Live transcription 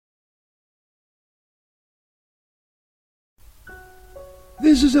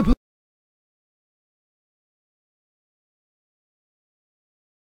This is a...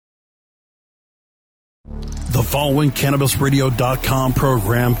 The following CannabisRadio.com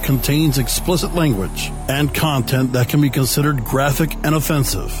program contains explicit language and content that can be considered graphic and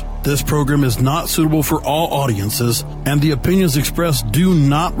offensive. This program is not suitable for all audiences, and the opinions expressed do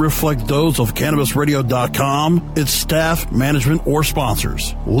not reflect those of CannabisRadio.com, its staff, management, or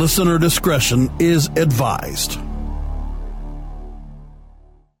sponsors. Listener discretion is advised.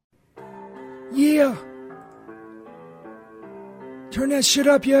 Yeah. Turn that shit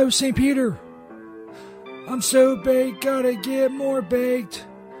up, yo, St. Peter. I'm so baked, gotta get more baked.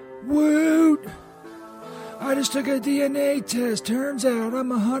 Woot! I just took a DNA test. Turns out I'm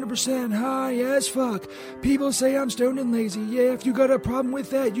 100% high as fuck. People say I'm stoned and lazy. Yeah, if you got a problem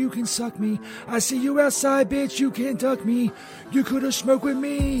with that, you can suck me. I see you outside, bitch, you can't duck me. You could've smoked with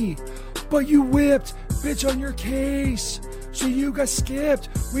me, but you whipped, bitch, on your case. So you got skipped.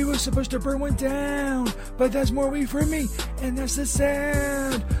 We were supposed to burn one down, but that's more weed for me, and that's the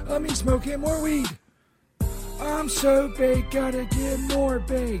sound of me smoking more weed. I'm so baked, gotta get more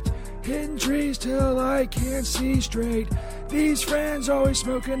baked. Hitting trees till I can't see straight. These friends always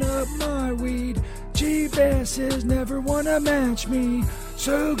smoking up my weed. Cheap asses never wanna match me.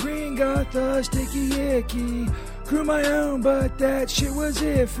 So green got the sticky icky. Grew my own, but that shit was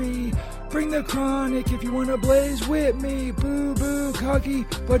iffy. Bring the chronic if you wanna blaze with me. Boo boo cocky,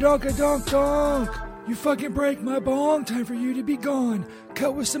 badonka donk donk. You fucking break my bong, time for you to be gone.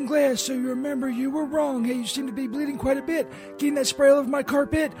 Cut with some glass so you remember you were wrong. Hey, you seem to be bleeding quite a bit. Getting that spray all over my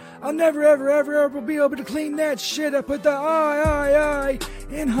carpet. I'll never, ever be able to clean that shit. I put the I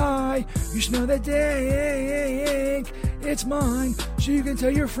in high. You smell that dank. It's mine, so you can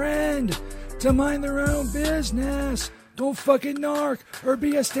tell your friend to mind their own business. Don't fucking narc or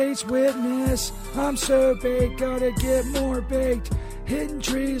be a state's witness. I'm so baked, gotta get more baked. Hitting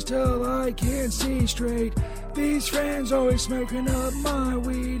trees till I can't see straight. These friends always smoking up my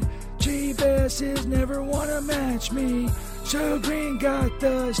weed. Cheap asses never wanna match me. So green got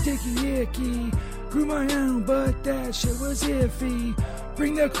the sticky icky. Grew my own, but that shit was iffy.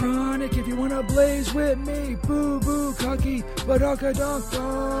 Bring the chronic if you wanna blaze with me. Boo boo cocky, badonka donk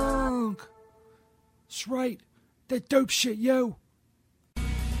donk. That's right, that dope shit, yo.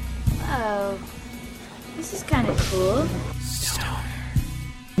 Whoa, this is kind of cool.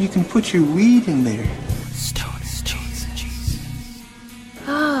 You can put your weed in there.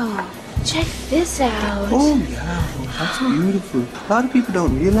 Oh, check this out. Oh, yeah. That's beautiful. A lot of people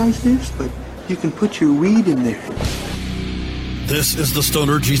don't realize this, but you can put your weed in there. This is the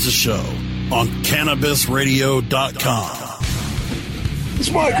Stoner Jesus Show on CannabisRadio.com.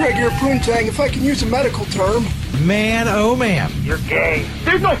 It's my Gregor Poontang, if I can use a medical term. Man, oh man. You're gay.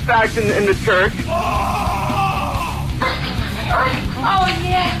 There's no fags in the church. Oh,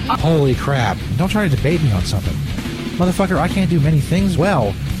 yeah. Holy crap. Don't try to debate me on something. Motherfucker, I can't do many things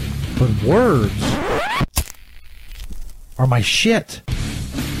well, but words are my shit.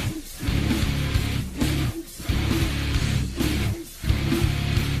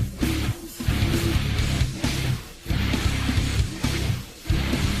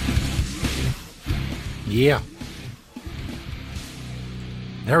 Yeah.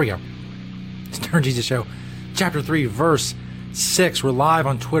 There we go. Stoner Jesus Show, Chapter 3, Verse 6. We're live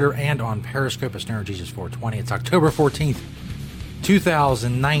on Twitter and on Periscope at Stoner Jesus 420. It's October 14th,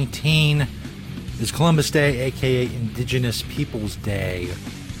 2019. It's Columbus Day, aka Indigenous Peoples Day.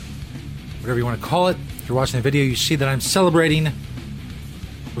 Whatever you want to call it. If you're watching the video, you see that I'm celebrating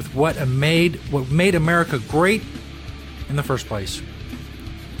with what made America great in the first place.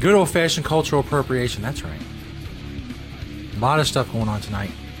 Good old-fashioned cultural appropriation, that's right. A lot of stuff going on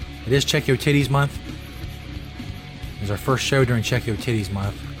tonight. It is Check Yo Titties Month. It was our first show during Check Yo Titties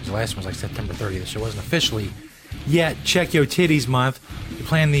Month. The last one was like September 30th, so it wasn't officially yet Check Yo Titties Month. We're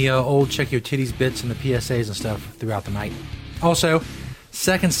playing the old Check Yo Titties bits and the PSAs and stuff throughout the night. Also,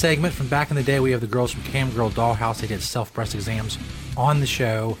 second segment from back in the day, we have the girls from CamGirl DollHouse. They did self-breast exams on the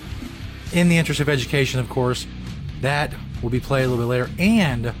show. In the interest of education, of course. That will be played a little bit later.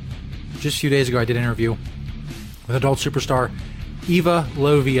 And just a few days ago, I did an interview with adult superstar Eva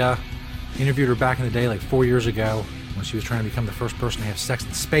Lovia. Interviewed her back in the day, like 4 years ago, when she was trying to become the first person to have sex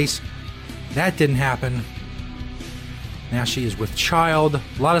in space. That didn't happen. Now she is with child. A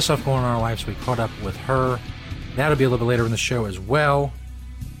lot of stuff going on in our life, so we caught up with her. That'll be a little bit later in the show as well.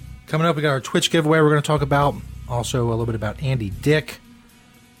 Coming up, we got our Twitch giveaway we're going to talk about. Also, a little bit about Andy Dick.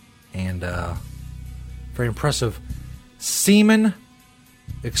 And very impressive semen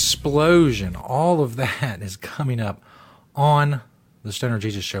explosion. All of that is coming up on the Stoner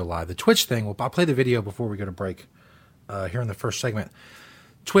Jesus Show Live. The Twitch thing, I'll play the video before we go to break here in the first segment.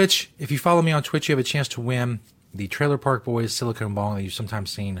 Twitch, if you follow me on Twitch, you have a chance to win the Trailer Park Boys silicone bong that you've sometimes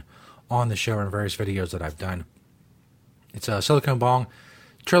seen on the show in various videos that I've done. It's a silicone bong.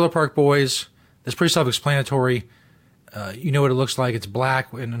 Trailer Park Boys. That's pretty self-explanatory. You know what it looks like. It's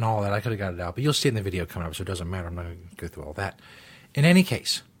black and all that. I could have got it out, but you'll see it in the video coming up, so it doesn't matter. I'm not going to go through all that. In any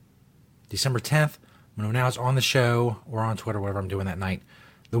case, December 10th, I'm going to announce on the show or on Twitter, whatever I'm doing that night,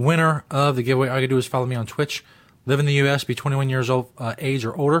 the winner of the giveaway. All you got to do is follow me on Twitch. Live in the U.S., be 21 years old, age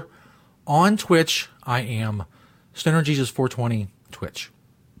or older. On Twitch, I am Stoner Jesus 420 Twitch.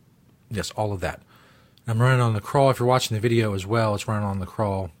 Yes, all of that. I'm running on the crawl. If you're watching the video as well, it's running on the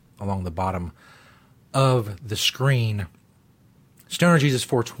crawl along the bottom of the screen. Stoner Jesus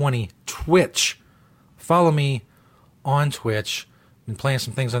 420 Twitch. Follow me on Twitch. Been playing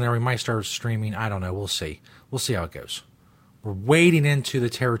some things on there. We might start streaming. I don't know. We'll see. We'll see how it goes. We're wading into the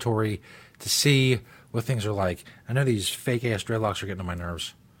territory to see what things are like. I know these fake-ass dreadlocks are getting on my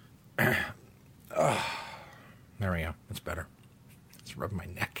nerves. Oh, there we go. That's better. It's rubbing my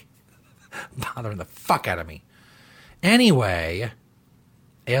neck. Bothering the fuck out of me. Anyway,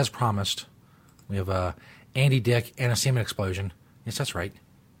 as promised, we have Andy Dick and a semen explosion. Yes, that's right.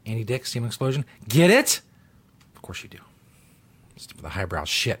 Andy Dick, semen explosion. Get it? Of course you do. It's the highbrow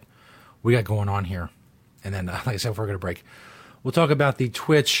shit we got going on here. And then, like I said, before we go to break, we'll talk about the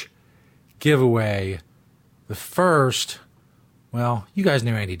Twitch giveaway. The first, well, you guys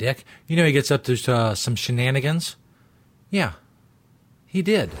know Andy Dick. You know he gets up to some shenanigans. Yeah, he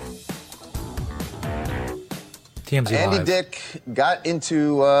did. TMZ Andy Live. Dick got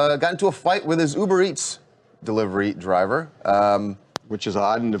into a fight with his Uber Eats delivery driver, which is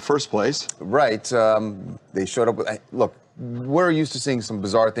odd in the first place. Right. They showed up with. Look, we're used to seeing some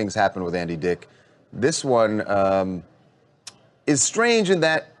bizarre things happen with Andy Dick. This one is strange in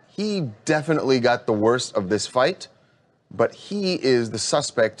that he definitely got the worst of this fight, but he is the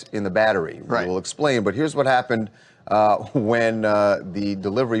suspect in the battery. Right. We'll explain. But here's what happened when the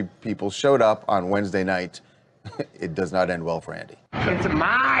delivery people showed up on Wednesday night. It does not end well for Andy. It's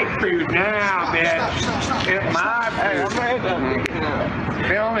my food now, bitch. It's my food.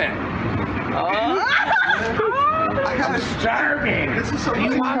 Film it. I'm starving. Do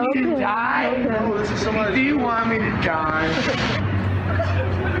you want me to die? Do you want me to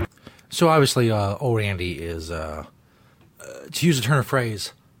die? So obviously, old Andy is, to use a turn of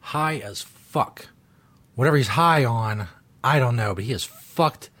phrase, high as fuck. Whatever he's high on, I don't know, but he is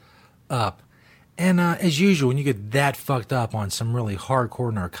fucked up. And as usual, when you get that fucked up on some really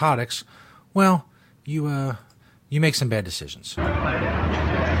hardcore narcotics, well, you make some bad decisions. Don't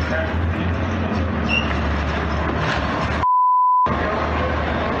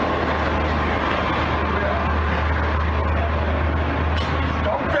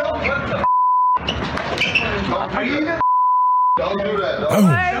do that.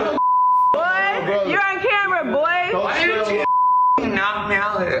 Boy, you're on camera, boy. Why didn't you knock me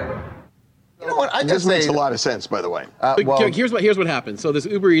out of here? You know what? This makes a lot of sense, by the way. Here's what happens. So this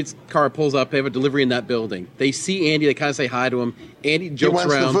Uber Eats car pulls up. They have a delivery in that building. They see Andy. They kind of say hi to him. Andy jokes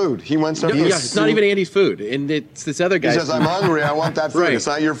around. He wants the food. He wants the food. Yeah, it's not even Andy's food, and it's this other guy. He says, "I'm hungry. I want that food. Right. It's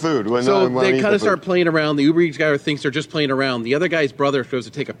not your food." So they kind of start playing around. The Uber Eats guy thinks they're just playing around. The other guy's brother goes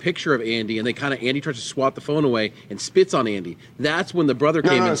to take a picture of Andy, and Andy tries to swat the phone away and spits on Andy. That's when the brother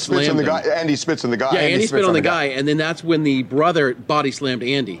came and slammed him. Andy spits on the guy. Yeah, Andy spit on the guy, and then that's when the brother body slammed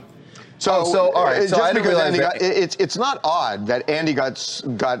Andy. So all right. So I didn't realize that it's not odd that Andy got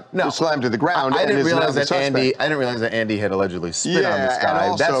slammed to the ground. I didn't realize that Andy. I didn't realize that Andy had allegedly spit on this guy.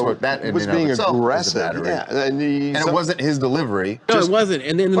 And That's what that was being aggressive. Yeah, and it wasn't his delivery. No, it wasn't.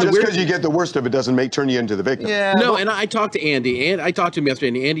 And then just because you get the worst of it doesn't turn you into the victim. Yeah. No, and I talked to Andy, and I talked to him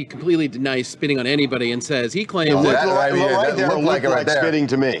yesterday, and Andy completely denies spitting on anybody and says he claims that looked like spitting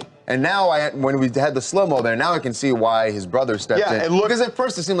to me. And now, when we had the slow-mo there, now I can see why his brother stepped in. Because at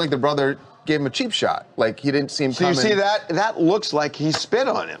first it seemed like the brother gave him a cheap shot. Like, he didn't seem So you see that? That looks like he spit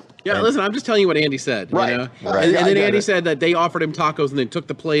on him. Yeah, listen, I'm just telling you what Andy said. Right. You know? Right. And then Andy said that they offered him tacos and then took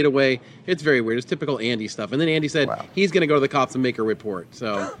the plate away. It's very weird. It's typical Andy stuff. And then Andy said he's going to go to the cops and make a report.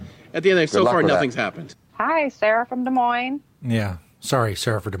 So at the end of the day, so far, nothing's happened. Hi, Sarah from Des Moines. Yeah. Sorry,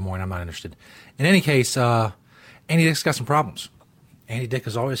 Sarah for Des Moines. I'm not interested. In any case, Andy Dick's got some problems. Andy Dick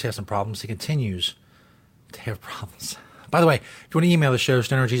has always had some problems. He continues to have problems. By the way, if you want to email the show,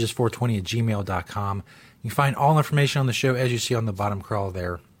 stonerjesus420@gmail.com. You can find all information on the show as you see on the bottom crawl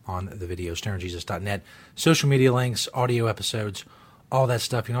there on the video, stonerjesus.net. Social media links, audio episodes, all that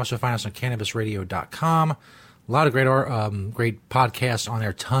stuff. You can also find us on cannabisradio.com. A lot of great podcasts on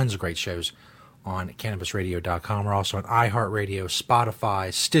there. Tons of great shows on cannabisradio.com. We're also on iHeartRadio,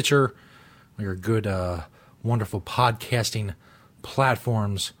 Spotify, Stitcher. Your good, wonderful podcasting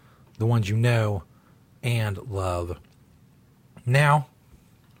platforms, the ones you know and love. Now,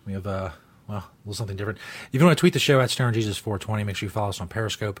 we have a little something different. If you want to tweet the show at StonerJesus420, make sure you follow us on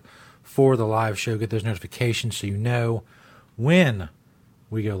Periscope for the live show. Get those notifications so you know when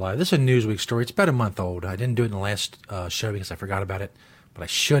we go live. This is a Newsweek story. It's about a month old. I didn't do it in the last show because I forgot about it, but I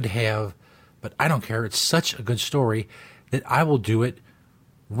should have. But I don't care. It's such a good story that I will do it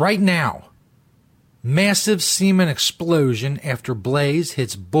right now. Massive semen explosion after blaze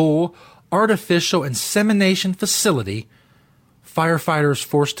hits bull artificial insemination facility. Firefighters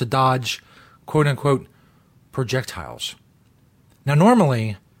forced to dodge, quote-unquote, projectiles. Now,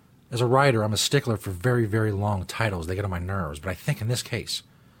 normally, as a writer, I'm a stickler for very, very long titles. They get on my nerves. But I think in this case,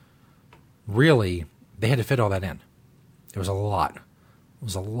 really, they had to fit all that in. It was a lot. It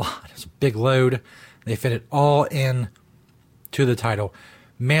was a big load. They fit it all in to the title.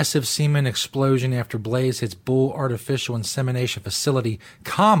 Massive semen explosion after blaze hits bull artificial insemination facility,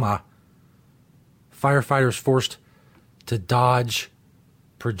 comma, firefighters forced to dodge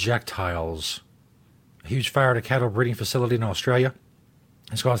projectiles. A huge fire at a cattle breeding facility in Australia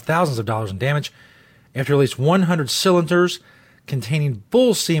has caused thousands of dollars in damage after at least 100 cylinders containing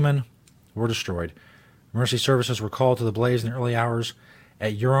bull semen were destroyed. Emergency services were called to the blaze in the early hours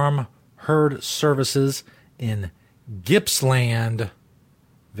at Yarm Herd Services in Gippsland,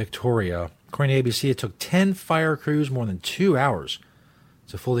 Victoria. According to ABC, it took 10 fire crews more than 2 hours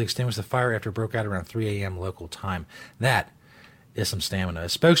to fully extinguish the fire after it broke out around 3 a.m. local time. That is some stamina. A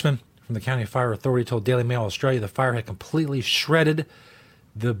spokesman from the County Fire Authority told Daily Mail Australia the fire had completely shredded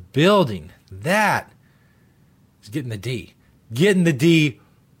the building. That is getting the D. Getting the D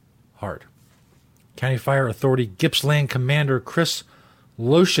hard. County Fire Authority Gippsland Commander Chris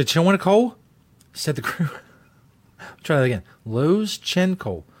Loschenko said the crew... Try that again.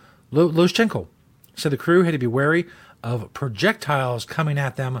 Loschenko said the crew had to be wary of projectiles coming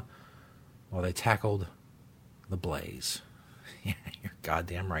at them while they tackled the blaze. Yeah, you're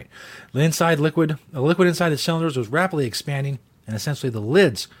goddamn right. The liquid inside the cylinders was rapidly expanding, and essentially the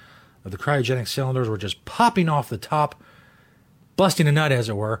lids of the cryogenic cylinders were just popping off the top, busting a nut, as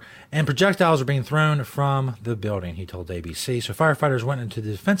it were, and projectiles were being thrown from the building, he told ABC. So firefighters went into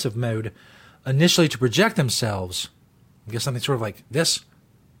the defensive mode initially to project themselves. I guess something sort of like this,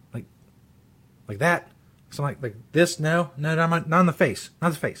 like that. Something like this. No, not in the face.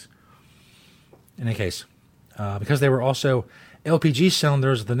 Not the face. In any case, because they were also LPG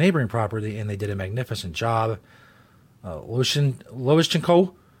cylinders of the neighboring property, and they did a magnificent job.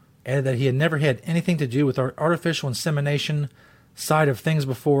 Loschenko added that he had never had anything to do with our artificial insemination side of things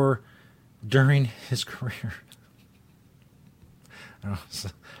before during his career.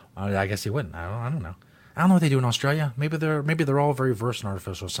 I guess he wouldn't. I don't know. I don't know what they do in Australia. Maybe they're all very versed in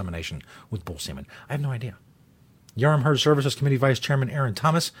artificial insemination with bull semen. I have no idea. Yarm Herd Services Committee Vice Chairman Aaron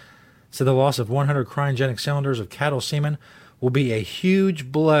Thomas said the loss of 100 cryogenic cylinders of cattle semen will be a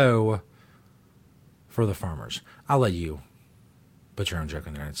huge blow for the farmers. I'll let you put your own joke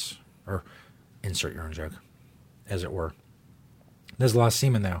in there, or insert your own joke, as it were. There's a lot of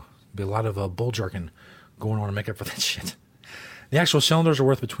semen, though. There'll be a lot of bull jerking going on to make up for that shit. The actual cylinders are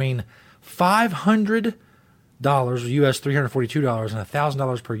worth between $500 US $342 and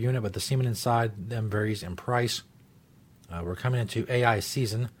 $1,000 per unit, but the semen inside them varies in price. We're coming into AI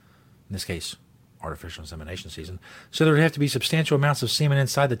season, in this case, artificial insemination season, so there would have to be substantial amounts of semen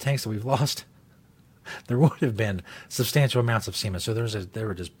inside the tanks that we've lost. There would have been substantial amounts of semen, so they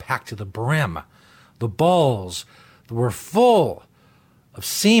were just packed to the brim. The balls were full of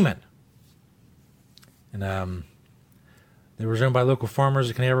semen. And they were owned by local farmers.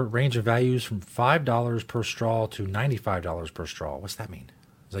 It can have a range of values from $5 per straw to $95 per straw. What's that mean?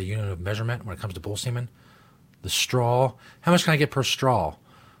 Is that a unit of measurement when it comes to bull semen? The straw. How much can I get per straw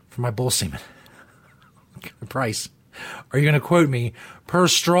for my bull semen? What kind of price are you going to quote me per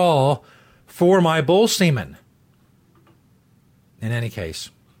straw for my bull semen? In any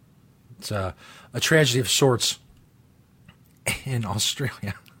case, it's a tragedy of sorts in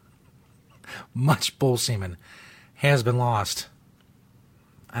Australia. Much bull semen has been lost.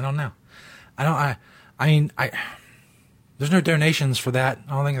 I don't know. I mean, there's no donations for that.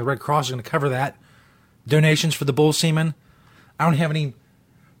 I don't think the Red Cross is going to cover that. Donations for the bull semen. I don't have any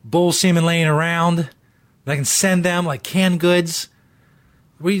bull semen laying around that I can send them like canned goods.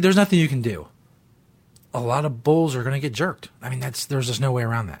 There's nothing you can do. A lot of bulls are going to get jerked. I mean, there's just no way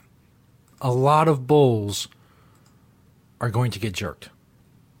around that. A lot of bulls are going to get jerked.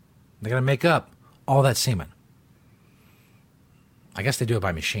 They got to make up all that semen. I guess they do it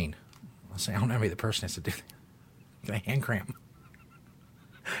by machine. I'll say, I don't know, maybe the person has to do that. Get a hand cramp.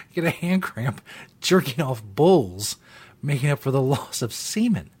 Get a hand cramp jerking off bulls making up for the loss of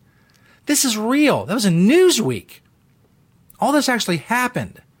Semen. This is real. That was in Newsweek. All this actually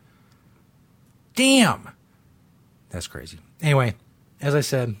happened. Damn. That's crazy. Anyway, as I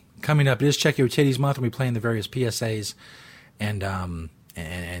said, coming up, it is Check Yo Titties Month. We'll be playing the various PSAs and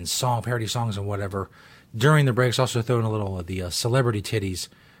parody songs and whatever. During the breaks, also throwing a little of the Celebrity Titties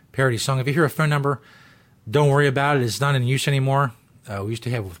parody song. If you hear a phone number, don't worry about it. It's not in use anymore. We used to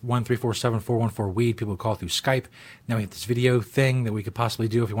have 1-347-414-WEED. People would call through Skype. Now we have this video thing that we could possibly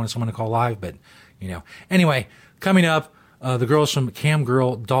do if you wanted someone to call live. But, Anyway, coming up, the girls from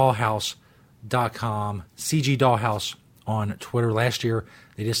CamGirl DollHouse.com, CG DollHouse on Twitter. Last year,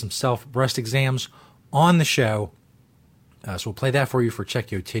 they did some self-breast exams on the show. So we'll play that for you for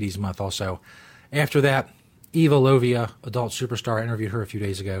Check Yo Titties Month also. After that, Eva Lovia, adult superstar. I interviewed her a few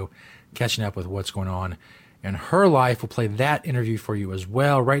days ago, catching up with what's going on in her life. We'll play that interview for you as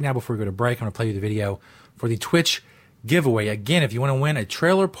well. Right now, before we go to break, I'm going to play you the video for the Twitch giveaway. Again, if you want to win a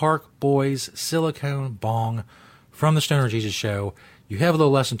Trailer Park Boys silicone bong from the Stoner Jesus Show, you have a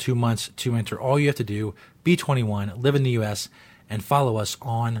little less than 2 months to enter. All you have to do, be 21, live in the U.S., and follow us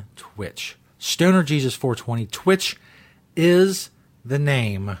on Twitch. Stoner Jesus 420. Twitch is the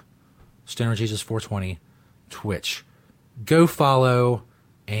name. Stoner Jesus 420. Twitch. Go follow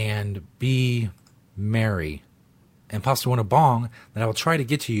and be merry, and possibly win a bong that I will try to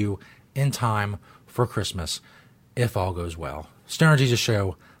get to you in time for Christmas, if all goes well. Stoner Jesus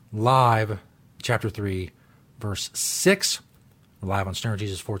Show, live, Chapter 3, Verse 6. We're live on Stoner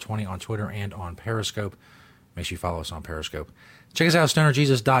Jesus 420 on Twitter and on Periscope. Make sure you follow us on Periscope. Check us out,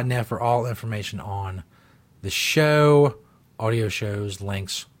 stonerjesus.net, for all information on the show, audio shows,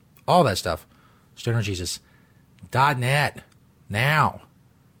 links, all that stuff. stonerjesus.net. Now,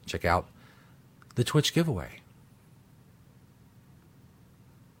 check out the Twitch giveaway.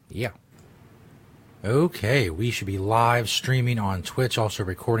 Yeah. Okay, we should be live streaming on Twitch, also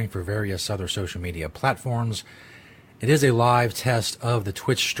recording for various other social media platforms. It is a live test of the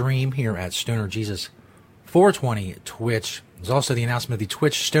Twitch stream here at Stoner Jesus 420 Twitch. There's also the announcement of the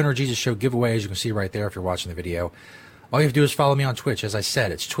Twitch Stoner Jesus Show giveaway, as you can see right there if you're watching the video. All you have to do is follow me on Twitch. As I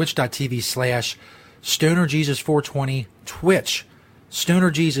said, it's twitch.tv/StonerJesus420 Twitch.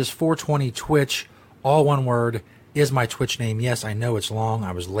 Stoner Jesus 420 Twitch, all one word, is my Twitch name. Yes, I know it's long.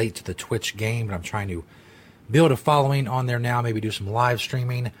 I was late to the Twitch game, but I'm trying to build a following on there now, maybe do some live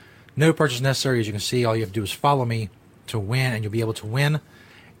streaming. No purchase necessary. As you can see, all you have to do is follow me to win, and you'll be able to win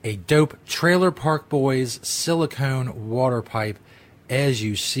a dope Trailer Park Boys silicone water pipe, as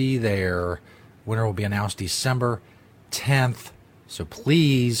you see there. Winner will be announced December 10th, so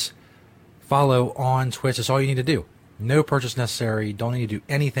please follow on Twitch. That's all you need to do. No purchase necessary. Don't need to do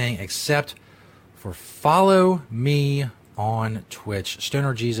anything except for follow me on Twitch.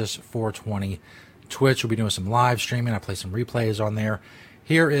 Stoner Jesus 420 Twitch. We'll be doing some live streaming. I play some replays on there.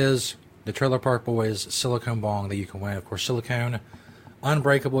 Here is the Trailer Park Boys silicone bong that you can win. Of course, silicone,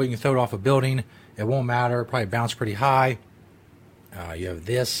 unbreakable. You can throw it off a building. It won't matter. Probably bounce pretty high. You have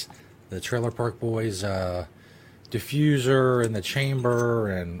this, the Trailer Park Boys diffuser and the chamber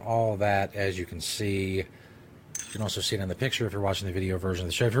and all that, as you can see. You can also see it in the picture if you're watching the video version of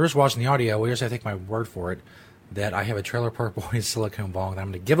the show. If you're just watching the audio, well, you just have to take my word for it that I have a Trailer Park Boys silicone bong that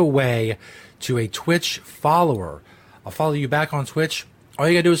I'm going to give away to a Twitch follower. I'll follow you back on Twitch. All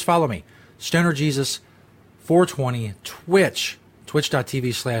you got to do is follow me. Stoner Jesus 420 Twitch.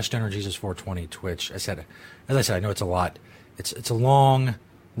 Twitch.tv/Stoner Jesus 420 Twitch. As I said, I know it's a lot. It's a long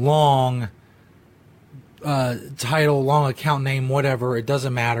title, long account name, whatever. It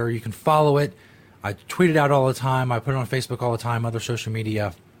doesn't matter. You can follow it. I tweet it out all the time. I put it on Facebook all the time, other social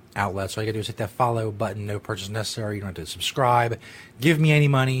media outlets. All you got to do is hit that follow button. No purchase necessary. You don't have to subscribe. Give me any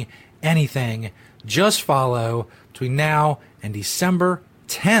money, anything. Just follow. Between now and December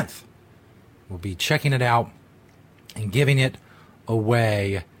 10th, we'll be checking it out and giving it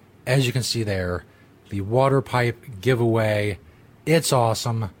away. As you can see there, the water pipe giveaway. It's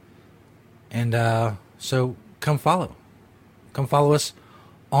awesome. And so come follow. Come follow us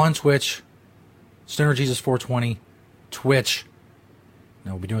on Twitch. Stoner Jesus 420 Twitch.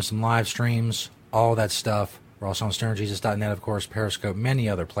 Now we'll be doing some live streams, all that stuff. We're also on stonerjesus.net, of course, Periscope, many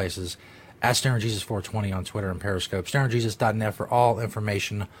other places. At Stoner Jesus 420 on Twitter and Periscope. stonerjesus.net for all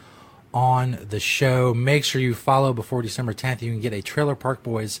information on the show. Make sure you follow before December 10th. You can get a Trailer Park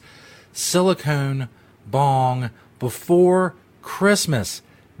Boys silicone bong before Christmas.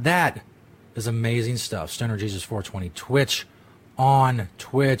 That is amazing stuff. Stoner Jesus 420 Twitch on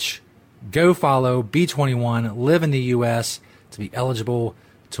Twitch. Go follow, be 21, live in the U.S. to be eligible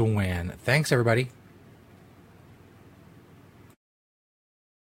to win. Thanks, everybody.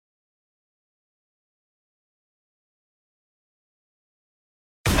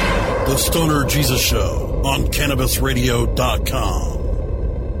 The Stoner Jesus Show on CannabisRadio.com.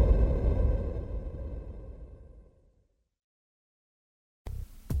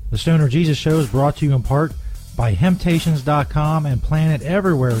 The Stoner Jesus Show is brought to you in part by Hemptations.com and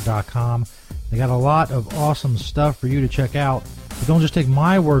PlanetEverywhere.com. They got a lot of awesome stuff for you to check out. But don't just take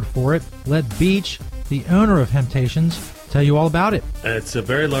my word for it. Let Beach, the owner of Hemptations, tell you all about it. It's a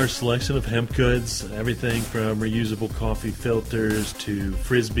very large selection of hemp goods, everything from reusable coffee filters to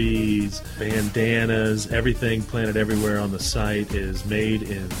frisbees, bandanas, everything Planet Everywhere on the site is made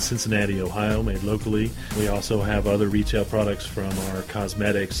in Cincinnati, Ohio, made locally. We also have other retail products from our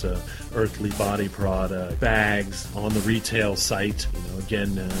cosmetics, Earthly Body product, bags on the retail site.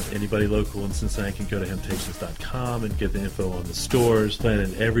 Again, anybody local in Cincinnati can go to Hemptations.com and get the info on the stores.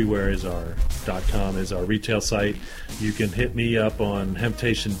 Planet Everywhere is our .com is our retail site. You can hit me up on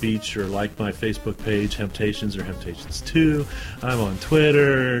Hemptation Beach or like my Facebook page, Hemptations or Hemptations 2. I'm on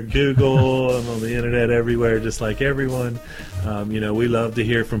Twitter, Google, I'm on the internet everywhere, just like everyone. We love to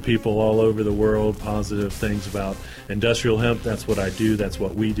hear from people all over the world, positive things about industrial hemp. That's what I do. That's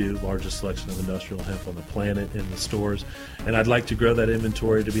what we do. Largest selection of industrial hemp on the planet in the stores. And I'd like to grow that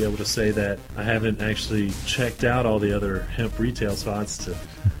inventory to be able to say that I haven't actually checked out all the other hemp retail spots to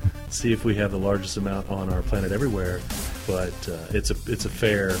see if we have the largest amount on our Planet Everywhere, but it's a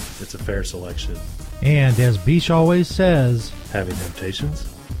fair selection. And as Beach always says, having temptations.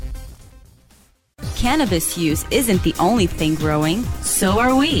 Cannabis use isn't the only thing growing. So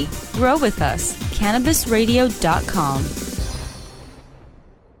are we. Grow with us. CannabisRadio.com.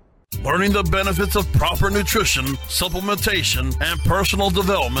 Learning the benefits of proper nutrition, supplementation, and personal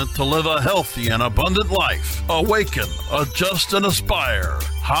development to live a healthy and abundant life. Awaken, adjust, and aspire.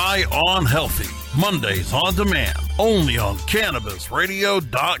 High on Healthy. Mondays on demand. Only on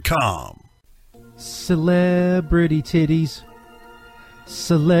CannabisRadio.com. Celebrity titties.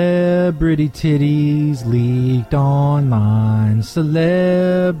 Celebrity titties leaked online.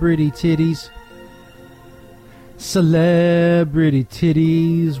 Celebrity titties. Celebrity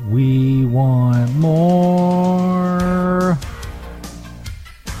titties, we want more.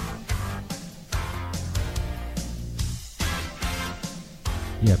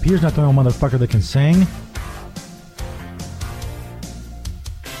 Yeah, Peter's not the only motherfucker that can sing.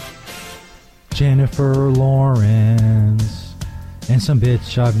 Jennifer Lawrence and some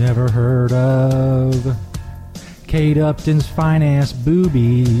bitch I've never heard of. Kate Upton's finance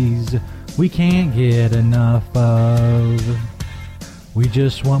boobies we can't get enough of. We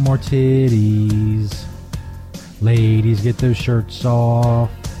just want more titties. Ladies, get those shirts off.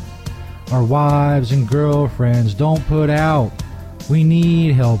 Our wives and girlfriends don't put out. We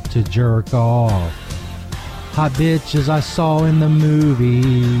need help to jerk off. Hot bitches I saw in the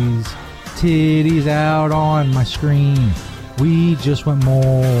movies. Titties out on my screen. We just want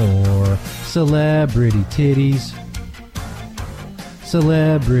more celebrity titties.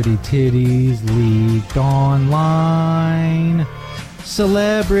 Celebrity titties leaked online.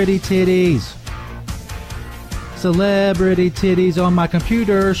 Celebrity titties. Celebrity titties on my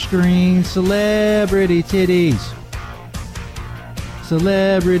computer screen. Celebrity titties.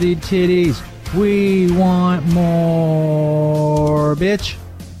 Celebrity titties. We want more, bitch.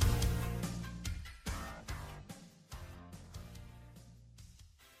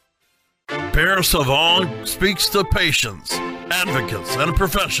 Pierre Savon speaks to patients, advocates, and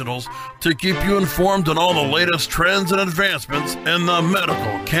professionals to keep you informed on all the latest trends and advancements in the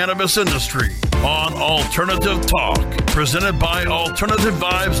medical cannabis industry on Alternative Talk, presented by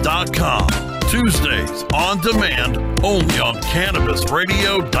AlternativeVibes.com. Tuesdays on demand, only on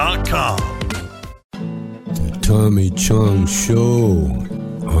CannabisRadio.com. The Tommy Chong Show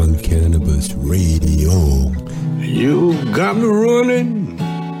on Cannabis Radio. You got me running.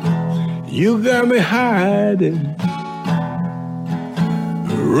 You got me hiding.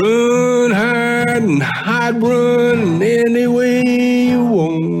 Run, hide, and hide, run any way you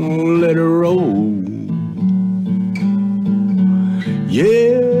want. Let her roll.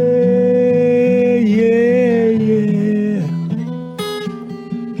 Yeah, yeah, yeah.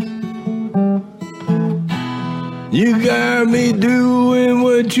 You got me doing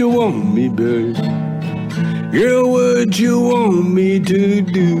what you want me, baby. Girl, what you want me to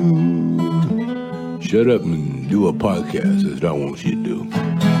do. Shut up and do a podcast is what I want you to do.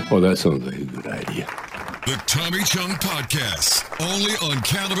 Well, that sounds like a good idea. The Tommy Chung Podcast, only on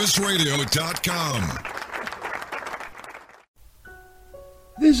CannabisRadio.com.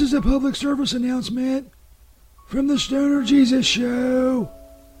 This is a public service announcement from the Stoner Jesus Show.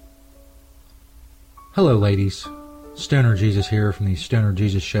 Hello, ladies. Stoner Jesus here from the Stoner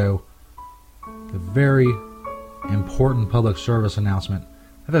Jesus Show. A very important public service announcement.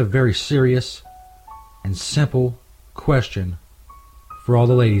 have a very serious and simple question for all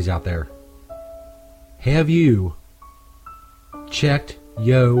the ladies out there. Have you checked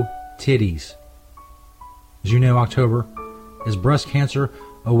yo titties? As you know, October is Breast Cancer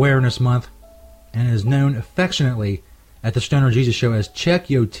Awareness Month and is known affectionately at the Stoner Jesus Show as Check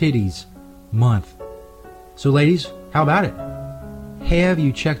Yo Titties Month. So ladies, how about it? Have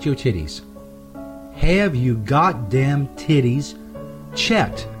you checked your titties? Have you goddamn titties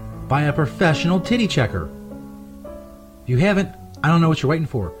checked by a professional titty checker? If you haven't, I don't know what you're waiting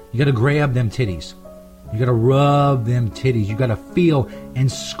for. You gotta grab them titties. You gotta rub them titties. You gotta feel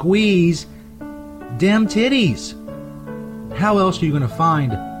and squeeze them titties. How else are you gonna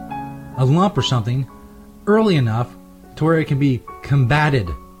find a lump or something early enough to where it can be combated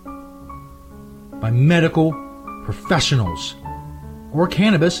by medical professionals or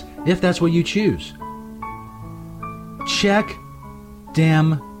cannabis if that's what you choose? Check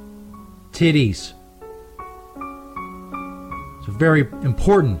them titties. It's a very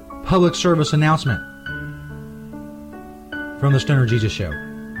important public service announcement from the Stoner Jesus Show.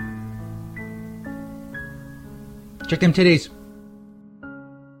 Check them titties.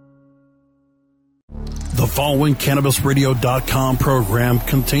 The following CannabisRadio.com program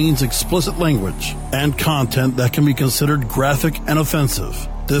contains explicit language and content that can be considered graphic and offensive.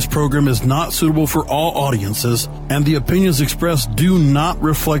 This program is not suitable for all audiences, and the opinions expressed do not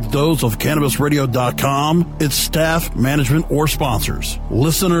reflect those of CannabisRadio.com, its staff, management, or sponsors.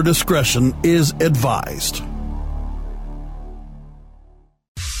 Listener discretion is advised.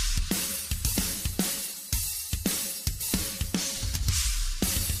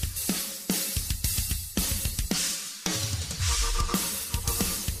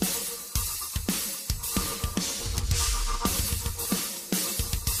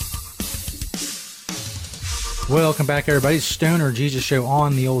 Welcome back, everybody. Stoner Jesus Show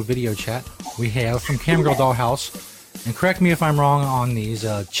on the old video chat. We have from CamGirl DollHouse, and correct me if I'm wrong on these,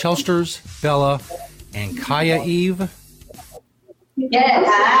 Chelsters, Bella, and Kaya Eve. Yes.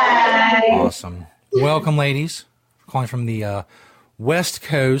 Hi. Awesome. Welcome, ladies. Calling from the West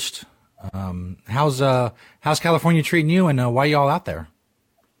Coast. How's California treating you, and why y'all out there?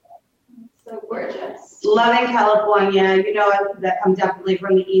 So gorgeous. Loving California. You know that I'm definitely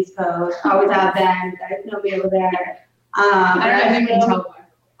from the East Coast. Always out there. You guys know me over there. I don't know if you can tell.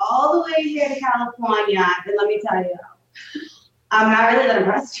 All the way here to California, and let me tell you, I'm not really that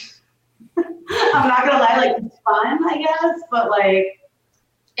impressed. I'm not gonna lie, like it's fun, I guess, but like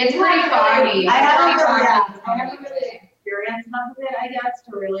it's pretty foggy. I haven't really experienced enough of it, I guess,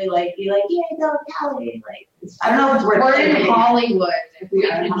 to really like be like, yeah, go Cali. Like I don't know if we're in Hollywood. If we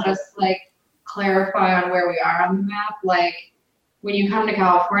can just like clarify on where we are on the map, like when you come to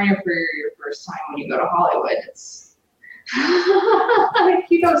California for your first time, when you go to Hollywood, it's like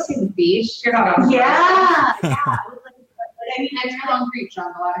you go see the beach. You're not on yeah. I mean, it's concrete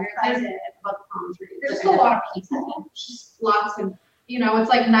jungle out here. There's a lot of people. Just lots of, it's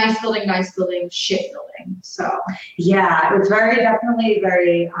like nice building, shit building. So yeah, it's definitely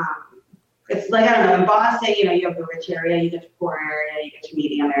very. It's like, I don't know, in Boston, you have the rich area, you get your poor area, you get your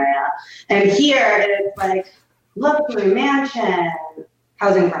medium area. And here, it's like, luxury mansion,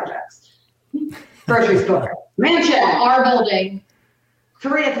 housing projects, grocery store, mansion, our building,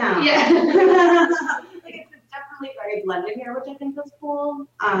 Koreatown. Yeah. It's definitely very blended here, which I think is cool.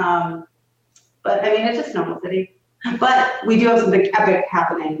 But, I mean, it's just normal city. But we do have something epic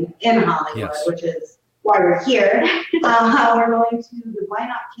happening in Hollywood, yes, which is why we're here. We're going to the Why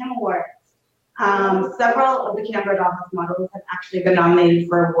Not Kim Awards. Several of the CamGirl DollHouse models have actually been nominated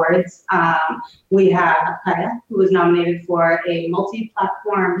for awards. We have Kaya, who was nominated for a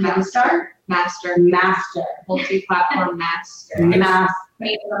multi-platform master. Multi-platform master. Means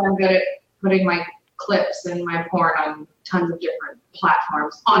that I'm good at putting my clips and my porn on tons of different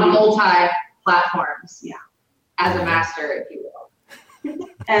platforms, on multi-platforms. Yeah. As a master, if you will.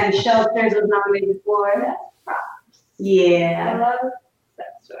 And Shelters was nominated for props. Yeah. I love sex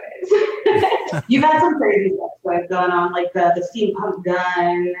toys. You've had some crazy sex toys going on, like the steampunk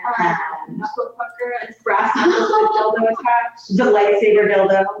gun, and knuckle pucker, and brass knuckles with dildo attached, the lightsaber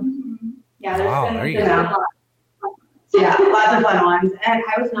dildo. Mm-hmm. Yeah, there's lots of fun ones. And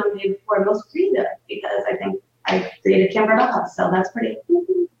I was nominated for most creative because I think I created CamGirl DollHouse, so that's pretty.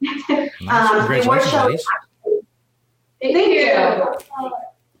 Nice. Congratulations, ladies. Thank you.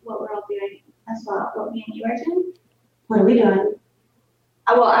 What we're all doing as well. What me and you are doing? What are we doing?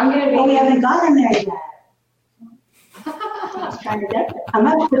 Well, I'm going to be... we haven't gotten there yet. I was trying to get there. I'm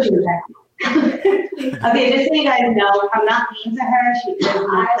not pushing it back. Okay, just so you guys know, I'm not mean to her. She is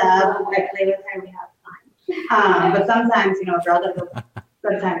my sub. I play with her. We have fun. But sometimes, a girl doesn't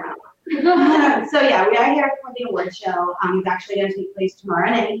Good time around. So yeah, we are here for the award show. It's actually going to take place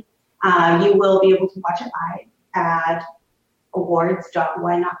tomorrow night. You will be able to watch it live at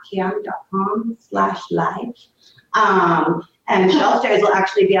awards.whynotcam.com/live. And Michelle Stairs will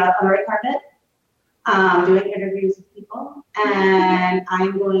actually be out on the red carpet doing interviews with people. And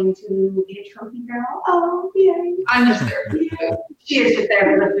I'm going to be a trophy girl. Oh, yay. I'm just there for you. She is just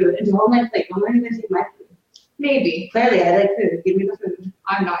there for the food. And hold my plate. I'm not even take my food. Maybe. Clearly, I like food. Give me the food.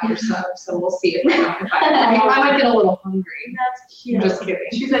 I'm not your sub, so we'll see if I might get a little hungry. That's cute. I'm just kidding.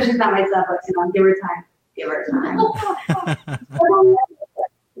 She said she's not my sub, but give her time. Give her time.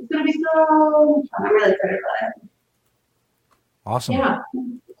 It's gonna be so fun. I'm really excited about it. Awesome. Yeah.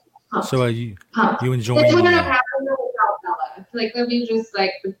 So you enjoying? This wouldn't have happened without Bella. I feel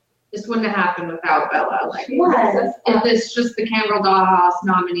like this wouldn't have happened without Bella. Like if it's just the CamGirl DollHouse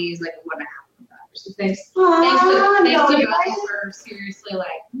nominees, like it wouldn't have happened. So thanks to Bella for seriously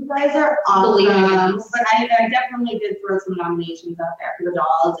you guys are believing in awesome. us. But I definitely did throw some nominations out there for the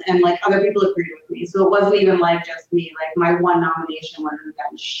dolls, and like other people agreed with me. So it wasn't even like just me. Like my one nomination wouldn't have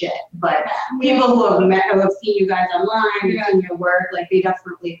gotten shit. But people who have seen you guys online, seen your work, like they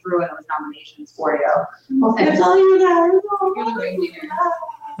definitely threw in those nominations for you. Well, thanks. It's all you guys. You're the ringleader.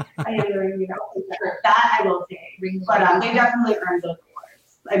 I am the ringleader. That I will say. But they definitely earned those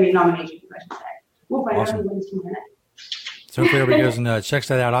awards. I mean nominations, I should say. We'll find out who wins tomorrow night. So if everybody goes and checks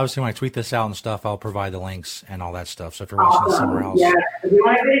that out, obviously when I tweet this out and stuff, I'll provide the links and all that stuff. So if you're watching it somewhere else. Yeah, if you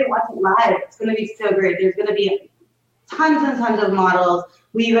want everybody to watch it live, it's going to be so great. There's going to be tons and tons of models.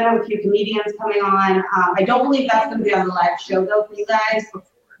 We even have a few comedians coming on. I don't believe that's going to be on the live show though for you guys.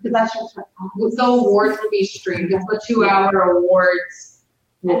 Because that's just the awards will be streamed. It's the 2-hour awards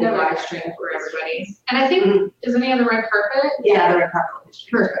will be live streamed for everybody. And I think, isn't he on the red carpet? Yeah, the red carpet will be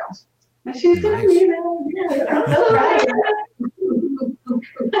streamed. Perfect. She's gonna be there.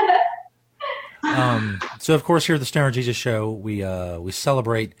 So of course here at the Stoner Jesus Show, we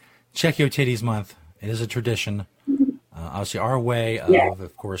celebrate Check Yo Titties Month. It is a tradition. Obviously our way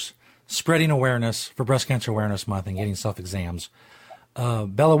of course, spreading awareness for Breast Cancer Awareness Month and getting self-exams.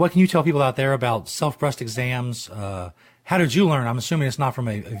 Bella, what can you tell people out there about self-breast exams? How did you learn? I'm assuming it's not from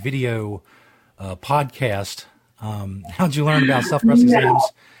a video podcast. How did you learn about self-breast exams?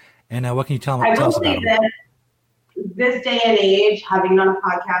 And what can you tell us about them? This day and age, having done a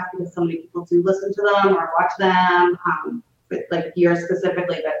podcast, because so many people do listen to them or watch them, like yours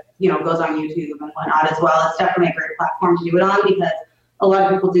specifically, that goes on YouTube and whatnot as well. It's definitely a great platform to do it on because a lot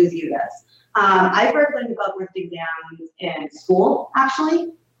of people do view this. I first learned about breast exams in school, actually,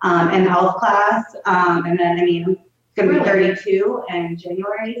 in health class, and then I'm going to be 32 in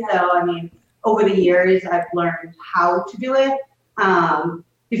January. So over the years, I've learned how to do it.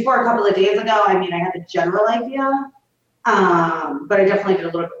 Before a couple of days ago, I had the general idea, but I definitely did a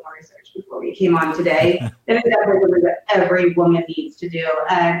little bit more research before we came on today. It is definitely something that every woman needs to do.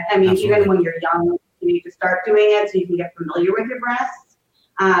 And even when you're young, you need to start doing it so you can get familiar with your breasts.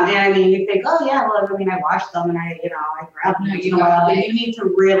 And you think, oh yeah, well, I wash them and I grab them once in a while, but you need to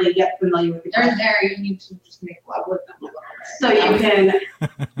really get familiar with your breasts. They're there, you need to just make love with them a little bit. So you can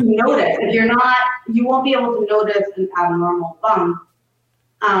notice. If you're not, you won't be able to notice an abnormal bump.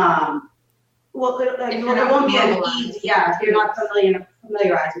 It won't be as easy. Yeah, if you're not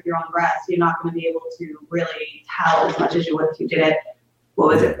familiarized with your own breast, you're not going to be able to really tell as much as you would if you did it. What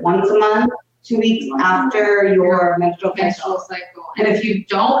was it? Once a month, 2 weeks after your menstrual cycle. And if you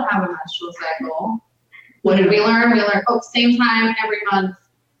don't have a menstrual cycle, what did we learn? We learned same time every month,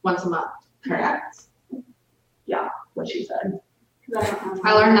 once a month. Correct. Yeah, what she said.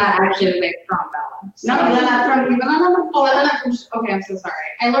 I learned that actually today from Bella. No, you learned that from okay, I'm so sorry.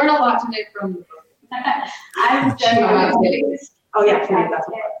 I learned a lot today from the book. I'm Oh yeah, that's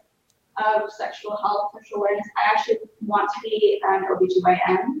what sexual health, sexual awareness. I actually want to be an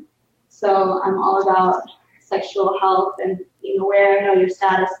OBGYN. So I'm all about sexual health and being aware, know your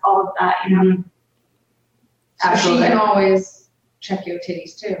status, all of that, So she can always check your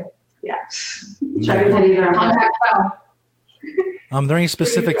titties too. Yeah. Check your titties are contact well. Are there any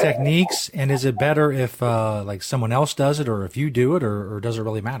specific techniques, and is it better if like someone else does it, or if you do it, or does it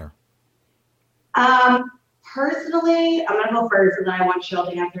really matter? Personally, I'm gonna go first, and then I want Cheryl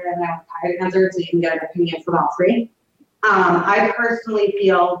to answer, and then I want Ty to answer, so you can get an opinion from all three. I personally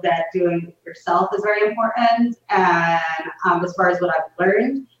feel that doing it yourself is very important, and as far as what I've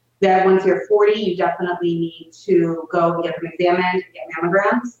learned, that once you're 40, you definitely need to go and get them examined and get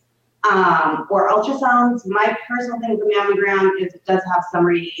mammograms. Or ultrasounds. My personal thing with the mammogram is it does have some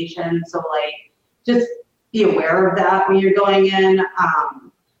radiation, so just be aware of that when you're going in.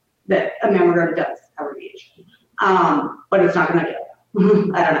 That a mammogram does have radiation, but it's not going to get I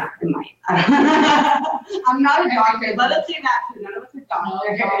don't know. It might. I'm not a doctor. Let us say that too. None of us are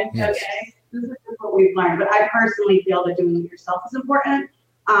doctors. Yes. Okay. This is just what we've learned. But I personally feel that doing it yourself is important.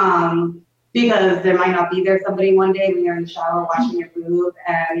 Because there might not be there somebody one day when you're in the shower washing your boob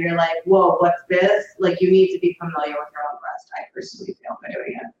and you're like, whoa, what's this? Like, you need to be familiar with your own breast. I personally feel by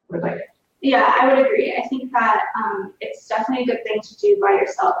doing it. What about you? Yeah, I would agree. I think that it's definitely a good thing to do by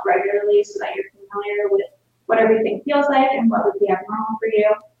yourself regularly so that you're familiar with what everything feels like and what would be abnormal for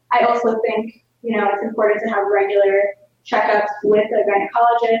you. I also think, it's important to have regular checkups with a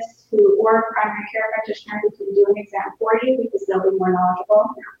gynecologist or a primary care practitioner who can do an exam for you because they'll be more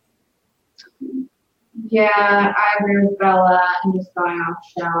knowledgeable. Yeah, I agree with Bella and just going off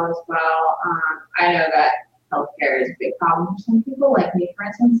Shell as well. I know that healthcare is a big problem for some people, like me, for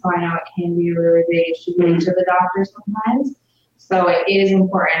instance, so I know it can be a really big issue getting to the doctor sometimes. So it is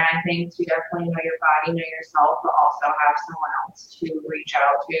important, I think, to definitely know your body, know yourself, but also have someone else to reach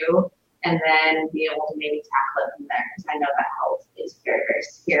out to and then be able to maybe tackle it from there. Because I know that health is a very, very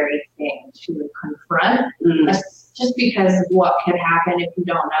scary thing to confront, just because of what could happen if you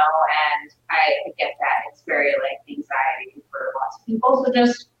don't know. And I get that. It's very, anxiety for lots of people. So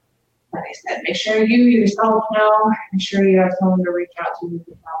just, like I said, make sure you yourself know, make sure you have someone to reach out to who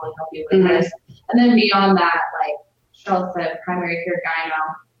can probably help you with this. And then beyond that, like Shell said, primary care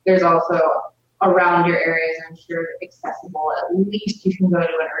gyno, there's also around your areas, I'm sure, accessible. At least you can go to an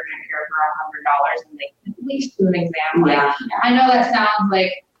urgent care for $100 and they can at least do an exam. I know that sounds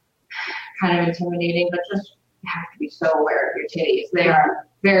like kind of intimidating, but just you have to be so aware of your titties. They are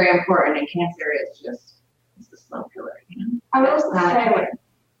very important, and cancer is it's a slow killer. I would also say,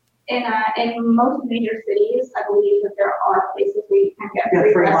 in most major cities, I believe that there are places where you can get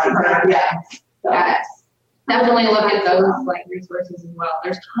free breast implants. Yes. Definitely look at those resources as well.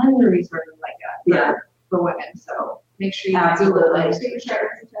 There's tons of resources like that for women. So make sure you Google those. Free testing,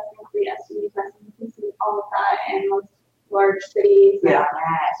 free STD testing, you can see all of that in most large cities. Yeah.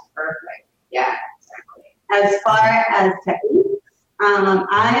 Yes, perfect. Yeah, exactly. As far as techniques,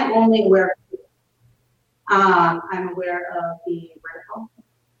 I am only aware of I'm aware of the vertical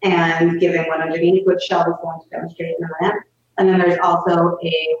and giving one underneath, which Shell is going to demonstrate in a minute. And then there's also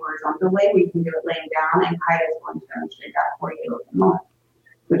a horizontal way where you can do it laying down, and Kaida is going to demonstrate that for you in a moment.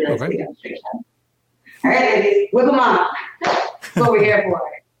 Who does the demonstration? All right, ladies, whip them up. That's what we're here for.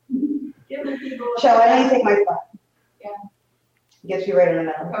 Shell, why don't you take my spot? Yeah. Get you right in the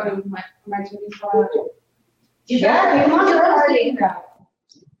middle. Oh, my titties fall out. Yeah, come on,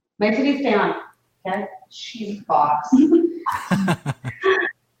 my titties stay on. Okay? She's a boss.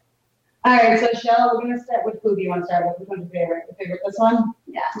 All right, so Shell, we're going to start with who do you want to start with? Which one's your favorite? Your favorite, this one?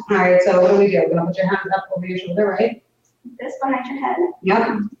 Yeah. All right, so what do we do? We're going to put your hands up over your shoulder, right? This behind your head.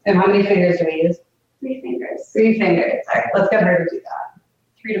 Yep. And how many fingers do we use? 3 fingers. 3 fingers. All right, let's get her to do that.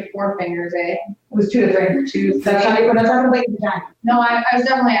 3 to 4 fingers, eh? It was 2 to 3. 2. That's not even the time. No, I was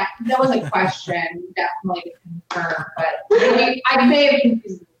definitely, that was a question, definitely to confirm, but maybe, I may have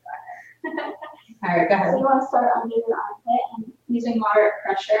confused it. All right, go ahead. So you want to start under your armpit and using moderate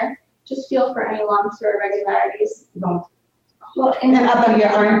pressure. Just feel for any lumps or irregularities. Don't. Well, and then up on your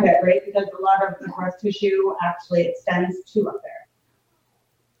armpit, right? Because a lot of the breast tissue actually extends to up there.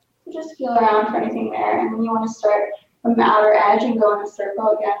 So just feel around for anything there. And then you want to start from the outer edge and go in a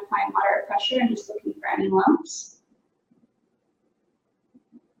circle again, applying moderate pressure and just looking for any lumps.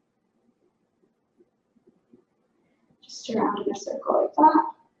 Just around in a circle like that.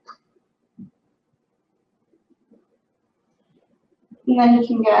 And then you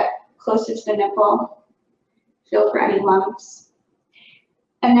can get closer to the nipple, feel for any lumps.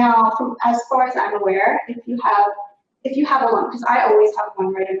 And now, as far as I'm aware, if you have a lump, because I always have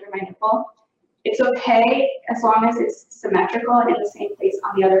one right under my nipple, it's okay as long as it's symmetrical and in the same place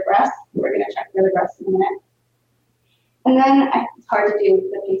on the other breast. We're going to check the other breast in a minute. And then, it's hard to do with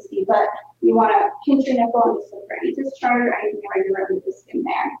the pasty, but you want to pinch your nipple and just look for any discharge or anything irregular with the skin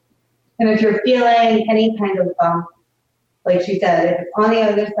there. And if you're feeling any kind of bump, like she said, if it's on the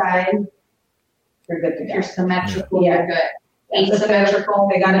other side, you're good to go. If you're symmetrical, you're good. Asymmetrical,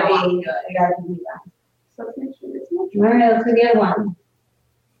 they gotta be good. They gotta be that. So let's make sure it's not. All right, let's do the other one.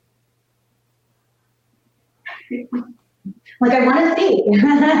 Like I want to see.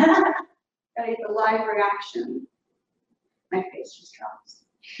 Gotta get the live reaction. My face just drops.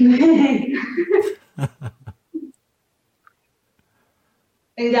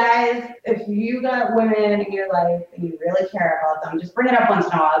 And guys, if you got women in your life and you really care about them, just bring it up once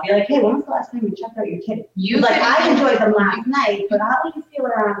in a while. Be like, hey, when was the last time you checked out your titties? I enjoyed them last night, but how do you feel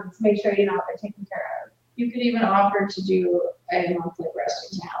around to make sure you know they're taken care of? You could even offer to do a monthly breast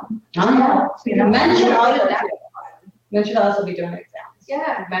exam. Oh, yeah. Men should also be doing an exam.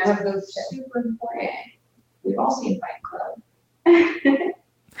 Yeah, Mental is super important. We've all seen Fight Club.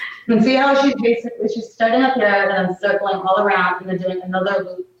 And see how she's starting up here and then circling all around and then doing another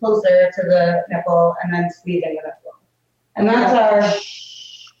loop closer to the nipple and then squeezing the nipple. And that's our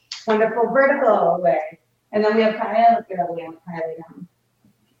wonderful vertical way. And then we have Kaya, let's get our way on Kaya down.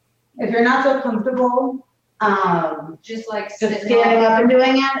 If you're not so comfortable, just standing up and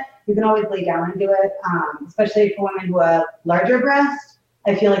doing it, you can always lay down and do it, especially for women who have larger breasts.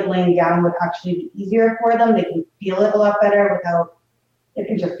 I feel like laying down would actually be easier for them. They can feel it a lot better without it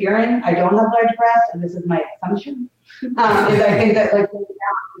interfering. I don't have large breasts, and this is my assumption. I think that like laying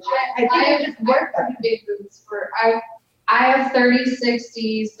down, I have just worked on big boobs I have 30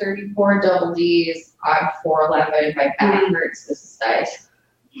 60s, 34 double Ds. I'm 4'11". My back hurts. This is nice.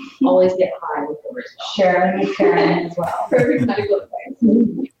 Always get high with the result. Sharon as well. Perfect medical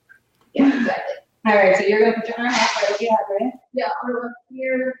advice. Yeah, exactly. All right, so you're going to put your arm up right here, right? Yeah, arm up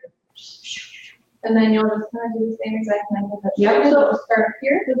here. And then you'll just kind of do the same exact thing with the Yep. So we'll start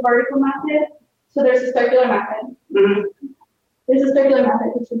here, the vertical method. So there's a circular method. Mm-hmm. There's a circular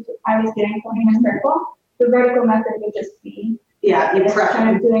method, which is I was getting pointing a circle. The vertical method would just be you just press.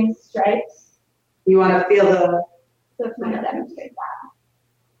 kind of doing stripes. You want to feel the. So if I'm going to demonstrate that.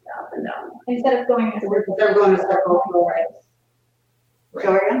 Up and down. Instead of going in a circle. They're going to circle from the right.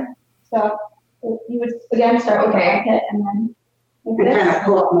 Show again. So you would again start with the armpit and then you kind of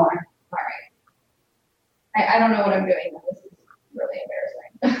pull up more. All right. I don't know what I'm doing. This is really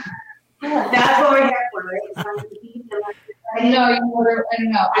embarrassing. That's what we're here for, right? No, you order. I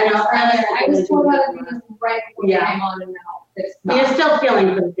don't know. I was told how to do this right before I came on, and now it's not. You're still feeling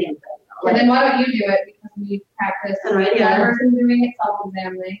for the same thing. Well, then why don't you do it? Because we practice. One person doing it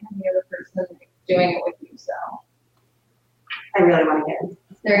self-examining, and the other person doing it with you. So I really want to get it.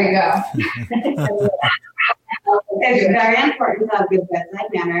 There you go. It's very important to have good bedside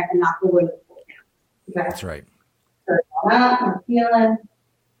manner and not go with the That's right. I'm feeling.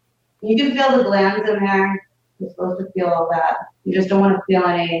 You can feel the glands in there. You're supposed to feel all that. You just don't want to feel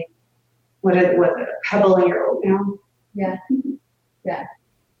any, what is it, a pebble in your oatmeal? Yeah. Yeah.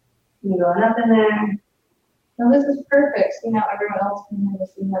 You're going up in there. No, this is perfect. So now everyone else can have to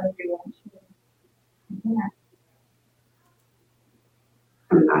see how to do it. Yeah.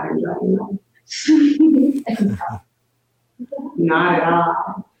 I'm not enjoying that. Not at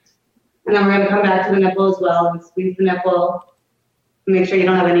all. And then we're going to come back to the nipple as well and squeeze the nipple. Make sure you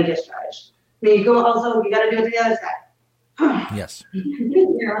don't have any discharge. Then you go also, you got to do it to the other side. Yes.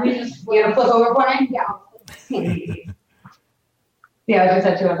 Here, let me just. You got to flip over for me? Yeah. Yeah, I just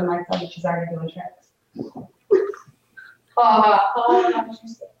had two of them myself, but she's already doing tricks.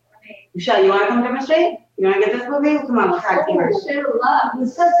 Michelle, you want to come demonstrate? You want to get this movie? Come on, we'll tag team. Let's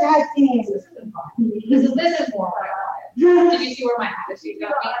go tag team. This is more what I wanted. Did you see where my attitude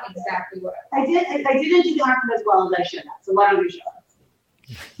got me? Exactly what I did. I didn't do the arm as well as I should have. So why don't you show us?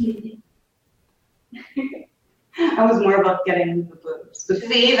 I was more about getting the boobs. But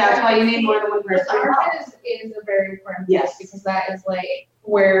see, that's why you need more than one person. The armpit is a very important piece because that is like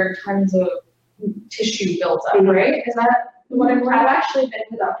where tons of tissue builds up, right? Is that what I've actually been to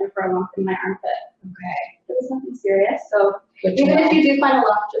the doctor for a lump in my armpit. Okay. It was nothing serious. So even if you do find a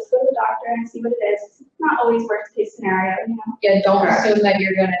lump, just go to the doctor and see what it is. It's not always worst case scenario, you know. Yeah, don't assume that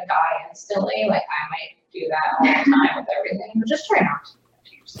you're gonna die instantly. Like I might do that all the time with everything, but just try not to.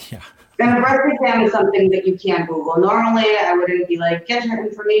 Yeah. And a breast exam is something that you can Google. Normally, I wouldn't be like, get your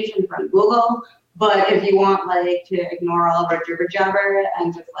information from Google. But if you want like to ignore all of our jibber jabber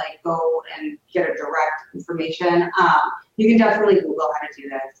and just like go and get a direct information, you can definitely Google how to do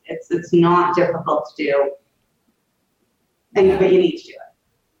this. It's not difficult to do, but you need to do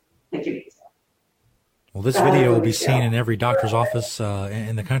it. Like you need to. Well, this video will be seen in every doctor's office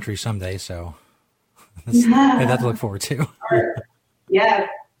in the country someday, so that's that to look forward to. Yes.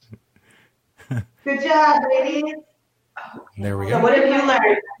 Good job, ladies. There we So go. what have you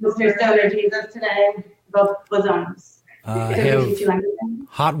learned, Mr. Stoner Jesus, today about bosoms? Have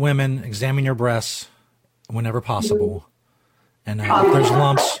hot women examine your breasts whenever possible. And if there's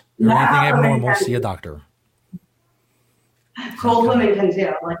lumps or anything abnormal, see a doctor. Cold women can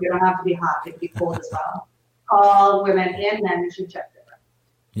too. Like you don't have to be hot; they can be cold as well. All women and men should check their breasts.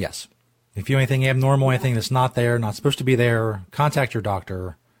 Yes. If you have anything abnormal, anything that's not there, not supposed to be there, contact your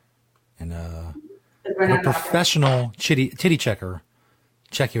doctor and a professional titty checker.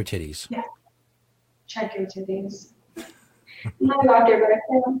 Check your titties. Yeah. Check your titties. I'm not a doctor, but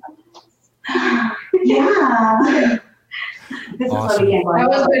I yeah. This awesome. is what That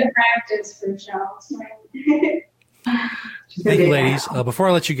was good practice for Michelle. Thank you, ladies. Before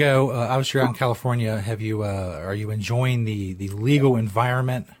I let you go, obviously you're out in California. Are you enjoying the legal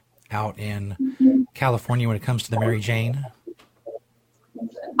environment out in California when it comes to the Mary Jane?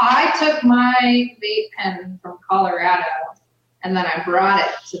 I took my vape pen from Colorado and then I brought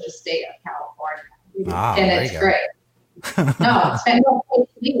it to the state of California. And it's great. No, it's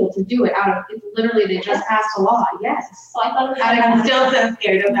legal to do it out of, it's literally, they just passed a law. Yes. So I thought it was I'm still so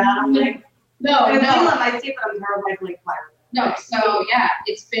scared of that. I'm like, no. I see it, but I'm terrified fire. No, so yeah,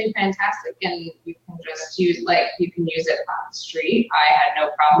 it's been fantastic, and you can just use you can use it on the street. I had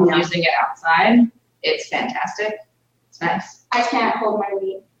no problem using it outside. It's fantastic. It's nice. I can't hold my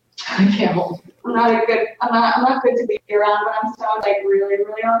weed. I can't hold. I'm not good to be around when I'm stoned. Like really,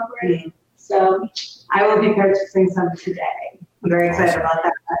 really awkward. Mm-hmm. So I will be purchasing some today. I'm very excited about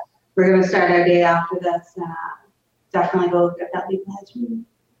that. We're going to start our day after this. Definitely go get that legalized.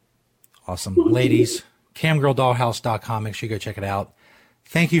 Awesome, ladies. CamGirlDollHouse.com. Make sure you go check it out.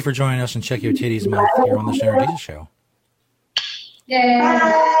 Thank you for joining us on Check Yo Titties Month here on the Stoner Jesus Show. Yay!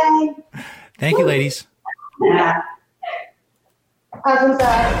 Bye. Thank you, ladies. Yeah.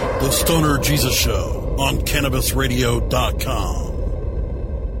 The Stoner Jesus Show on CannabisRadio.com.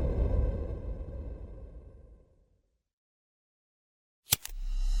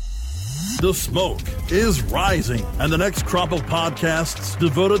 The smoke is rising, and the next crop of podcasts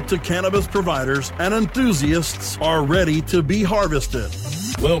devoted to cannabis providers and enthusiasts are ready to be harvested.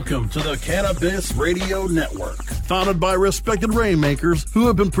 Welcome to the Cannabis Radio Network, founded by respected rainmakers who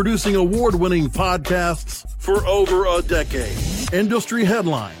have been producing award-winning podcasts for over a decade. Industry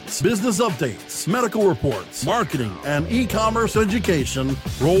headlines, business updates, medical reports, marketing, and e-commerce education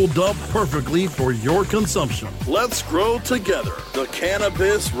rolled up perfectly for your consumption. Let's grow together. The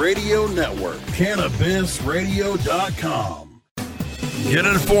Cannabis Radio Network. CannabisRadio.com. Get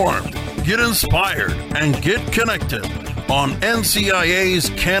informed, get inspired, and get connected on NCIA's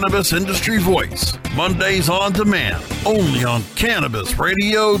Cannabis Industry Voice. Mondays on demand, only on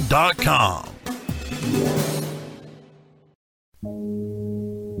CannabisRadio.com.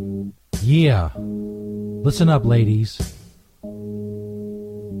 Yeah. Listen up, ladies.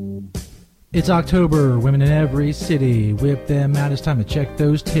 It's October. Women in every city. Whip them out. It's time to check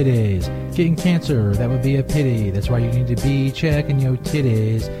those titties. Getting cancer, that would be a pity. That's why you need to be checking your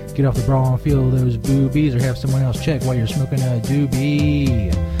titties. Get off the bra and feel those boobies, or have someone else check while you're smoking a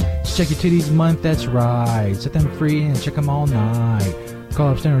doobie. It's Check Your Titties Month, that's right. Set them free and check them all night. Call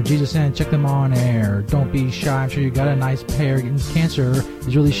up Stoner Jesus and check them on air. Don't be shy, I'm sure you got a nice pair. Getting cancer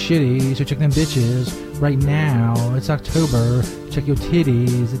is really shitty, so check them bitches right now. It's October, check your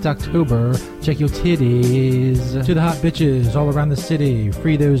titties. It's October, check your titties. To the hot bitches all around the city,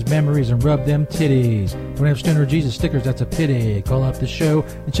 free those memories and rub them titties. Don't have Stoner Jesus stickers, that's a pity. Call up the show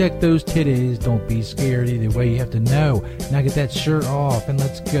and check those titties. Don't be scared, either way you have to know. Now get that shirt off and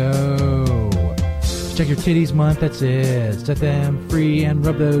let's go. Check Your Titties Month, that's it. Set them free and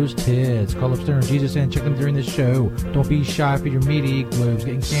rub those tits. Call up Stoner Jesus and check them during the show. Don't be shy for your meaty globes.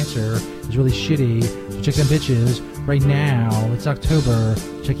 Getting cancer is really shitty, so check them bitches right now. It's October,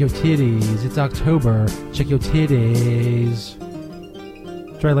 check your titties. It's October, check your titties.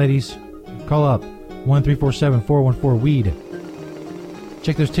 That's right, ladies. Call up 1-347-414-WEED.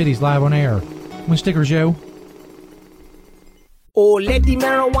 Check those titties live on air. Win stickers, yo. Oh, lady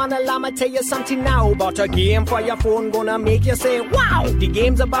marijuana llama, tell you something now about a game for your phone, gonna make you say, wow! The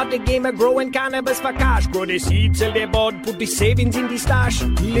game's about the game of growing cannabis for cash. Grow the seeds, sell the bud, put the savings in the stash.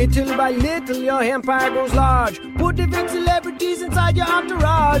 Little by little, your empire grows large. Put the big celebrities inside your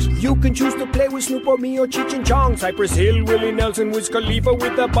entourage. You can choose to play with Snoop or me or Cheech and Chong, Cypress Hill, Willie Nelson, Wiz Khalifa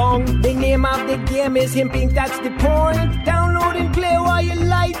with a bong. The name of the game is Hemp Inc., that's the point. Download and play while you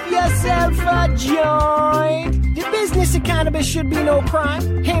light yourself a joint. The business of cannabis should be no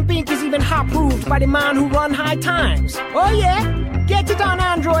crime. Hemp Inc. is even hot-proofed by the man who run High Times. Oh yeah? Get it on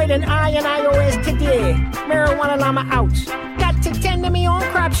Android and iOS today. Marijuana llama out. Got to tend to me own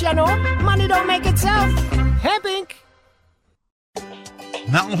crops, you know. Money don't make itself. Hemp Inc.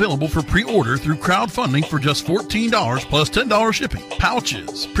 Now available for pre-order through crowdfunding for just $14 plus $10 shipping.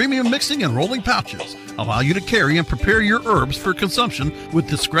 Pouches, premium mixing and rolling pouches, allow you to carry and prepare your herbs for consumption with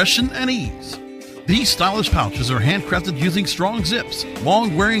discretion and ease. These stylish pouches are handcrafted using strong zips,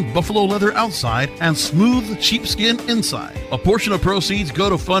 long-wearing buffalo leather outside, and smooth sheepskin inside. A portion of proceeds go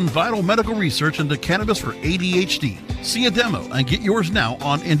to fund vital medical research into cannabis for ADHD. See a demo and get yours now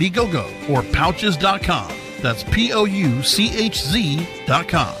on Indiegogo or Pouches.com. That's POUCHZ.com.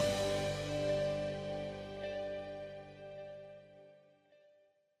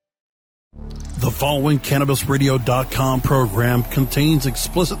 The following CannabisRadio.com program contains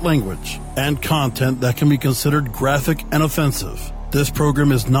explicit language and content that can be considered graphic and offensive. This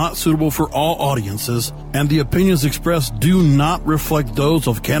program is not suitable for all audiences, and the opinions expressed do not reflect those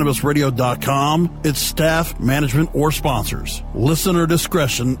of CannabisRadio.com, its staff, management, or sponsors. Listener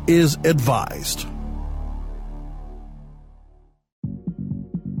discretion is advised.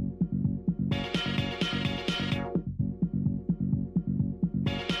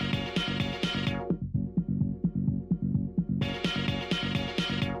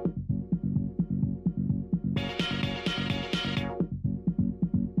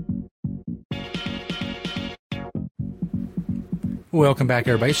 Welcome back,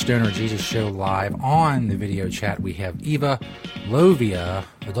 everybody. Stoner Jesus Show live on the video chat. We have Eva Lovia,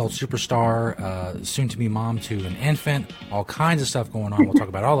 adult superstar, soon-to-be mom to an infant, all kinds of stuff going on. We'll talk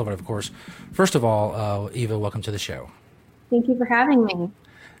about all of it, of course. First of all, Eva, welcome to the show. Thank you for having me.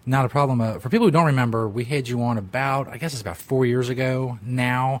 Not a problem. For people who don't remember, we had you on about 4 years ago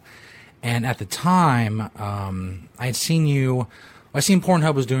now. And at the time, I seen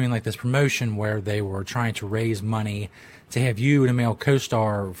Pornhub was doing like this promotion where they were trying to raise money to have you and a male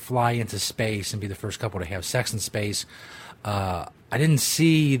co-star fly into space and be the first couple to have sex in space. I didn't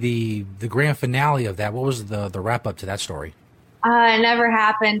see the grand finale of that. What was the wrap up to that story? It never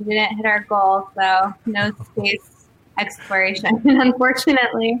happened. We didn't hit our goal, so no space exploration,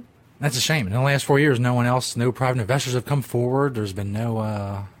 unfortunately. That's a shame. In the last 4 years, no private investors have come forward. There's been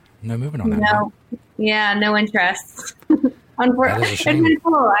no movement on that. No, right? Yeah, no interest. Unfortunately, it's been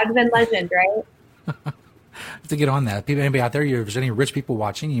cool. I've been legend, right? To get on that, anybody out there, if there's any rich people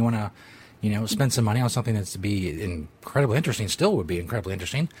watching, you want to, spend some money on something that's to be incredibly interesting, still would be incredibly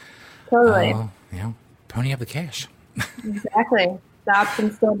interesting. Totally. Pony up the cash. Exactly. The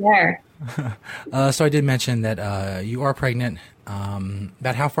option's still there. So I did mention that you are pregnant.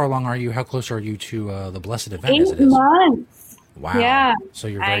 About how far along are you? How close are you to the blessed event? 8 months. Wow. Yeah. So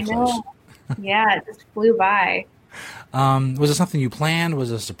you're very close. Yeah, it just flew by. Was it something you planned?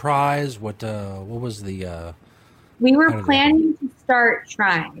 Was it a surprise? What was the? We were planning to start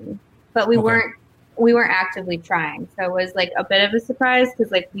trying, but we weren't actively trying. So it was like a bit of a surprise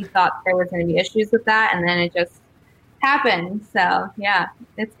because we thought there was going to be issues with that, and then it just happened. So yeah,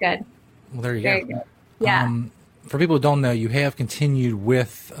 it's good. Well, there you Very go. Good. Yeah. For people who don't know, you have continued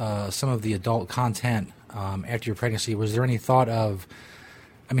with some of the adult content after your pregnancy. Was there any thought of?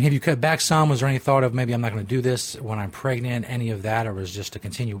 Have you cut back some? Was there any thought of maybe I'm not going to do this when I'm pregnant? Any of that, or was it just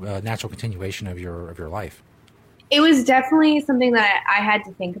a natural continuation of your life? It was definitely something that I had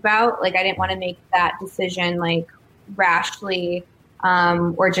to think about. I didn't want to make that decision rashly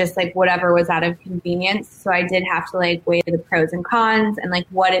or just whatever was out of convenience. So I did have to weigh the pros and cons and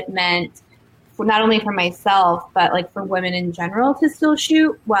what it meant for not only for myself but for women in general to still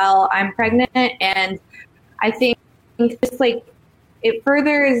shoot while I'm pregnant. And I think just it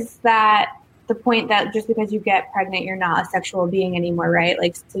furthers the point that just because you get pregnant, you're not a sexual being anymore, right?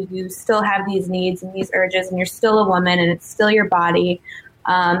 So you still have these needs and these urges, and you're still a woman, and it's still your body.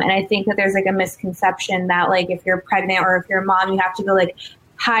 And I think that there's a misconception that if you're pregnant or if you're a mom, you have to go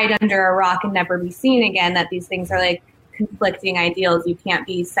hide under a rock and never be seen again. That these things are conflicting ideals. You can't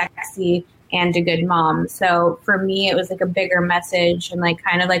be sexy and a good mom. So for me, it was a bigger message and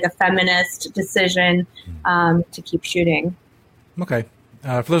kind of a feminist decision to keep shooting. Okay.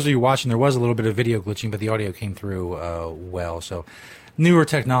 For those of you watching, there was a little bit of video glitching, but the audio came through well. So newer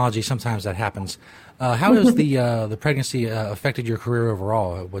technology, sometimes that happens. How has the pregnancy affected your career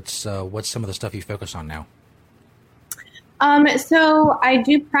overall? What's some of the stuff you focus on now? So I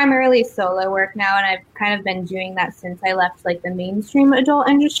do primarily solo work now, and I've kind of been doing that since I left the mainstream adult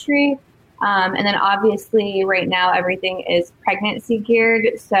industry. And then obviously right now everything is pregnancy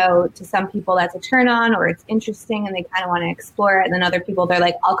geared. So to some people that's a turn on or it's interesting and they kind of want to explore it. And then other people, they're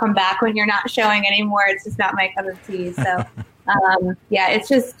like, I'll come back when you're not showing anymore. It's just not my cup of tea. So yeah,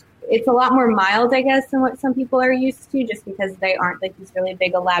 it's a lot more mild, I guess, than what some people are used to, just because they aren't these really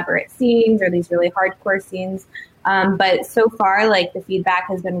big elaborate scenes or these really hardcore scenes. But so far, the feedback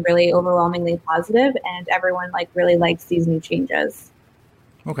has been really overwhelmingly positive, and everyone really likes these new changes.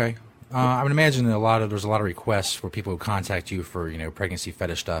 Okay. I would imagine there's a lot of requests for people who contact you for pregnancy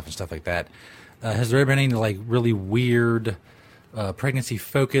fetish stuff and stuff like that. Has there been any really weird pregnancy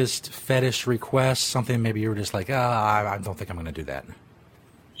focused fetish requests? Something maybe you were just I don't think I'm going to do that.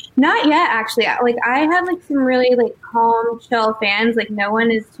 Not yet, actually. I have some really calm, chill fans. No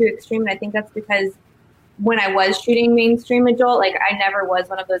one is too extreme, and I think that's because when I was shooting mainstream adult, I never was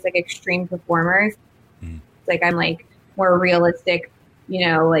one of those extreme performers. I'm more realistic,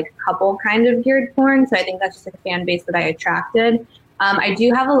 couple kind of geared porn. So I think that's just a fan base that I attracted. I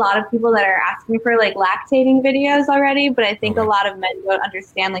do have a lot of people that are asking for like lactating videos already, but I think a lot of men don't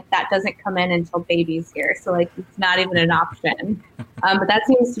understand like that doesn't come in until baby's here. So like it's not even an option. But that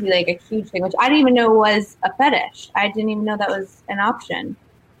seems to be like a huge thing, which I didn't even know was a fetish. I didn't even know that was an option,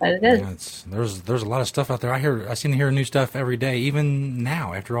 but it is. Yeah, there's a lot of stuff out there. I seem to hear new stuff every day, even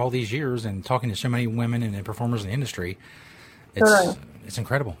now after all these years and talking to so many women and performers in the industry. It's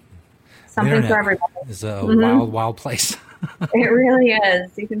incredible. Something for everybody. It's a wild, wild place. It really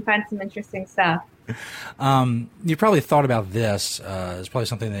is. You can find some interesting stuff. You probably thought about this. It's probably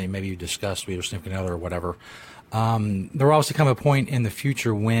something that maybe you discussed with your significant other or whatever. There will obviously come a point in the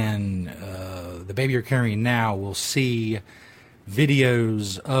future when the baby you're carrying now will see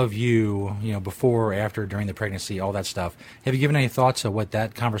videos of you, before or after, during the pregnancy, all that stuff. Have you given any thoughts of what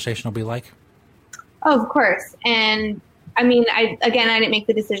that conversation will be like? Oh, of course. And I mean, I didn't make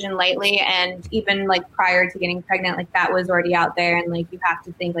the decision lightly, and even like prior to getting pregnant, like that was already out there, and like you have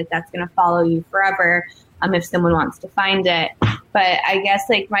to think like that's going to follow you forever if someone wants to find it. But I guess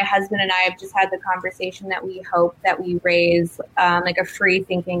like my husband and I have just had the conversation that we hope that we raise like a free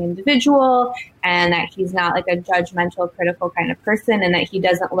thinking individual, and that he's not like a judgmental, critical kind of person, and that he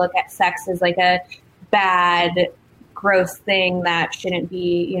doesn't look at sex as like a bad, gross thing that shouldn't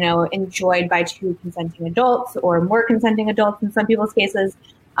be, enjoyed by two consenting adults or more consenting adults in some people's cases.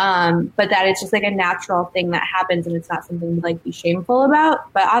 But that it's just like a natural thing that happens, and it's not something to like be shameful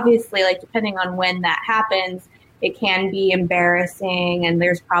about. But obviously, like depending on when that happens, it can be embarrassing, and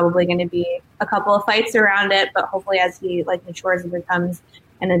there's probably going to be a couple of fights around it. But hopefully, as he like matures and becomes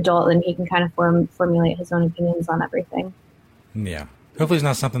an adult, then he can kind of formulate his own opinions on everything. Yeah, hopefully, it's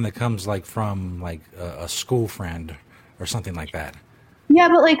not something that comes like from like a school friend or something like that. Yeah,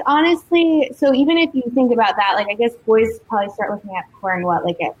 but like honestly, so even if you think about that, like I guess boys probably start looking at porn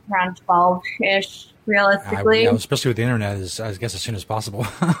like at around 12-ish, realistically. Especially with the internet, I guess as soon as possible.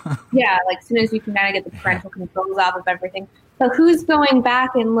 Yeah, like as soon as you can kind of get the parental controls off of everything. So who's going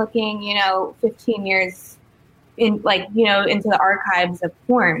back and looking, 15 years in like, into the archives of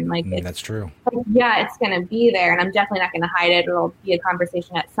porn? Like that's true. Like, yeah, it's going to be there, and I'm definitely not going to hide it. It'll be a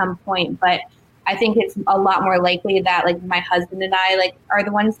conversation at some point, but I think it's a lot more likely that like my husband and I like are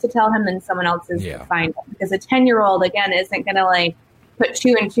the ones to tell him than someone else is to find him. Because a 10-year-old again isn't going to like put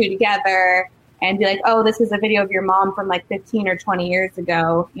 2 and 2 together and be like, oh, this is a video of your mom from like 15 or 20 years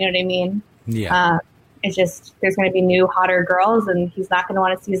ago. You know what I mean? Yeah. It's just there's going to be new hotter girls, and he's not going to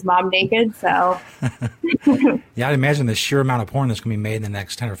want to see his mom naked. So yeah, I'd imagine the sheer amount of porn that's going to be made in the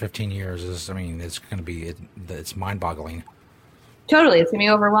next 10 or 15 years it's going to be it's mind-boggling. Totally. It's going to be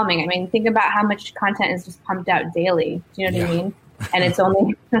overwhelming. I mean, think about how much content is just pumped out daily. Do you know what I mean? And it's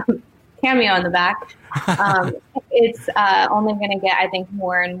only cameo in the back. It's only going to get, I think,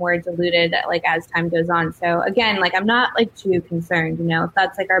 more and more diluted like as time goes on. So again, like I'm not like too concerned, if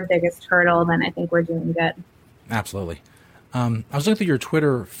that's like our biggest hurdle, then I think we're doing good. Absolutely. I was looking through your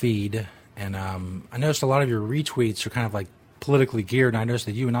Twitter feed, and I noticed a lot of your retweets are kind of like politically geared. And I noticed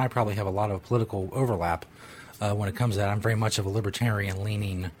that you and I probably have a lot of political overlap. When it comes to that, I'm very much of a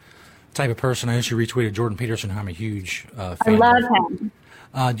libertarian-leaning type of person. I actually retweeted Jordan Peterson, who I'm a huge fan I love him.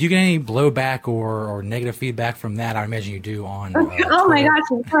 Do you get any blowback or negative feedback from that? I imagine you do on oh my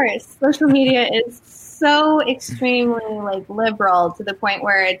gosh, of course. Social media is so extremely like liberal to the point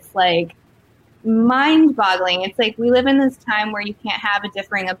where it's like mind-boggling. It's like we live in this time where you can't have a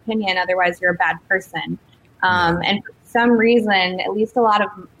differing opinion, otherwise you're a bad person. And for some reason, at least a lot of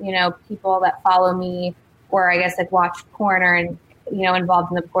people that follow me, or I guess like watch porn or, involved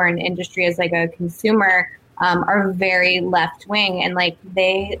in the porn industry as like a consumer, are very left wing, and like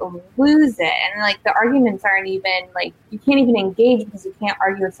they lose it. And like the arguments aren't even like, you can't even engage because you can't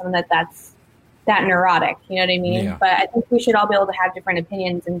argue with someone that's that neurotic. You know what I mean? Yeah. But I think we should all be able to have different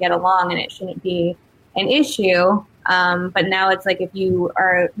opinions and get along, and it shouldn't be an issue. But now it's like, if you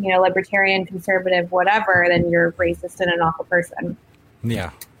are, libertarian, conservative, whatever, then you're racist and an awful person.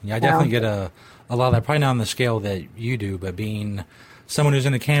 Yeah. I definitely get a lot of that, probably not on the scale that you do, but being someone who's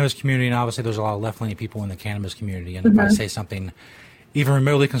in the cannabis community, and obviously there's a lot of left-leaning people in the cannabis community, and if I say something even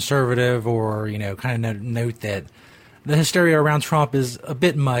remotely conservative or, kind of note that the hysteria around Trump is a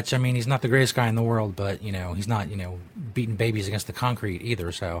bit much. I mean, he's not the greatest guy in the world, but, he's not, beating babies against the concrete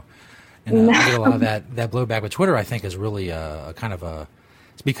either, so. And I get a lot of that blowback with Twitter, I think, is really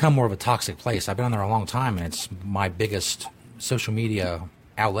it's become more of a toxic place. I've been on there a long time, and it's my biggest social media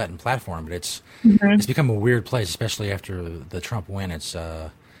outlet and platform, but it's become a weird place, especially after the Trump win.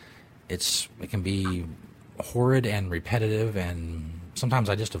 It can be horrid and repetitive, and sometimes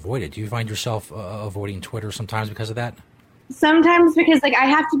I just avoid it. Do you find yourself avoiding Twitter sometimes because of that? Sometimes because like I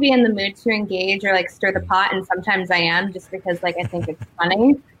have to be in the mood to engage or like stir the pot, and sometimes I am just because like I think it's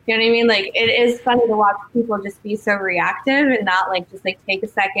funny. You know what I mean? Like it is funny to watch people just be so reactive and not like just like take a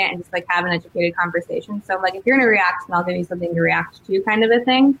second and just like have an educated conversation. So like if you're gonna react, then I'll give you something to react to, kind of a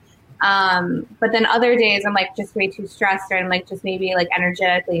thing. But then other days I'm like just way too stressed, or I'm like just maybe like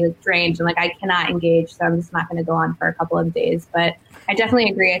energetically like, drained, and like I cannot engage, so I'm just not going to go on for a couple of days. But I definitely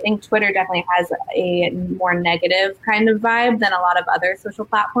agree. I think Twitter definitely has a more negative kind of vibe than a lot of other social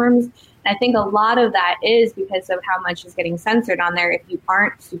platforms. And I think a lot of that is because of how much is getting censored on there if you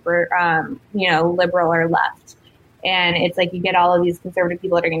aren't super, liberal or left. And it's like you get all of these conservative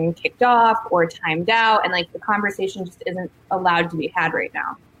people that are getting kicked off or timed out, and like the conversation just isn't allowed to be had right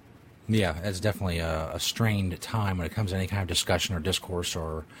now. Yeah, it's definitely a strained time when it comes to any kind of discussion or discourse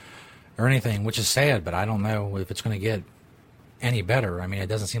or anything, which is sad, but I don't know if it's going to get any better. I mean, it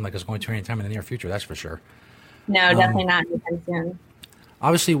doesn't seem like it's going to any time in the near future, that's for sure. No, definitely not anytime soon.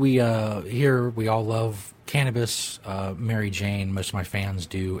 Obviously, we all love cannabis. Mary Jane, most of my fans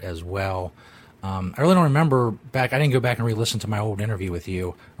do as well. I really don't remember back. I didn't go back and re-listen to my old interview with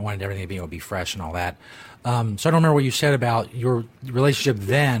you. I wanted everything to be able to be fresh and all that. So I don't remember what you said about your relationship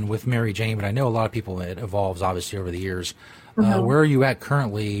then with Mary Jane, but I know a lot of people, it evolves obviously over the years. Mm-hmm. Where are you at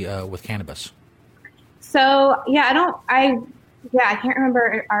currently with cannabis? So I can't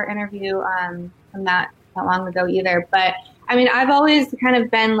remember our interview from that long ago either. But I mean, I've always kind of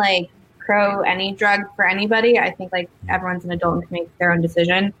been like pro any drug for anybody. I think like everyone's an adult and can make their own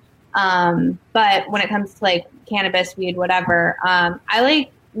decision. But when it comes to like cannabis, weed, whatever, I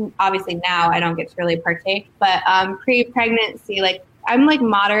like, obviously now I don't get to really partake, but pre-pregnancy, like I'm like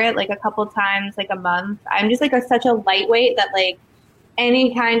moderate, like a couple times, like a month. I'm just like such a lightweight that like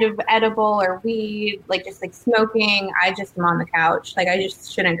any kind of edible or weed, like just like smoking, I just am on the couch. Like I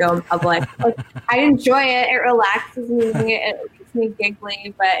just shouldn't go in public. Like I enjoy it. It relaxes me. It makes me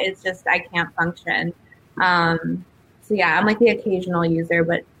giggly, but it's just, I can't function. So yeah, I'm like the occasional user,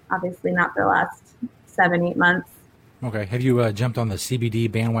 but obviously not for the last 7-8 months. Okay. Have you jumped on the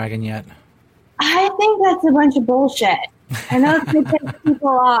CBD bandwagon yet? I think that's a bunch of bullshit. I know it's going to piss people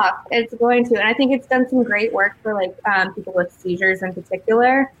off. It's going to. And I think it's done some great work for like people with seizures in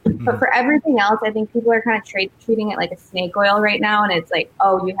particular. Mm-hmm. But for everything else, I think people are kind of treating it like a snake oil right now. And it's like,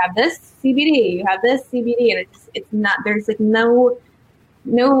 oh, you have this CBD, you have this CBD. And it's not, there's like no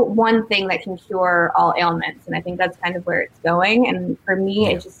one thing that can cure all ailments. And I think that's kind of where it's going. And for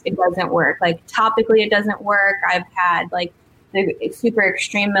me, it doesn't work. Like topically, it doesn't work. I've had like the super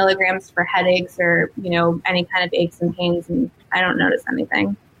extreme milligrams for headaches or, any kind of aches and pains, and I don't notice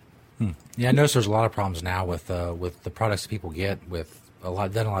anything. Yeah, I notice there's a lot of problems now with the products that people get with a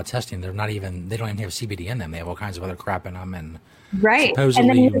lot of testing. They don't even have CBD in them. They have all kinds of other crap in them, and right.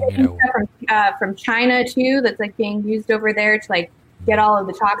 Supposedly, and then from China too, that's like being used over there to like get all of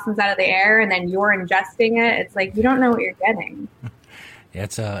the toxins out of the air, and then you're ingesting it. It's like you don't know what you're getting. Yeah,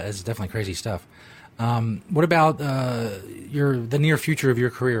 it's definitely crazy stuff. What about the near future of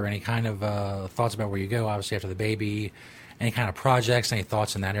your career? Any kind of thoughts about where you go? Obviously, after the baby, any kind of projects? Any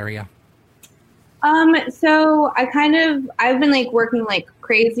thoughts in that area? So I've been like working like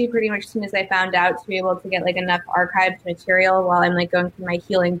crazy pretty much as soon as I found out to be able to get like enough archived material while I'm like going through my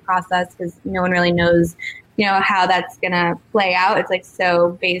healing process, because no one really knows, how that's gonna play out. It's like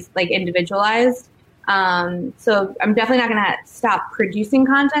so like individualized. So I'm definitely not going to stop producing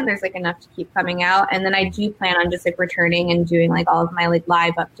content. There's like enough to keep coming out. And then I do plan on just like returning and doing like all of my like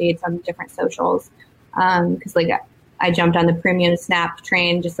live updates on different socials. Cause like I jumped on the premium Snap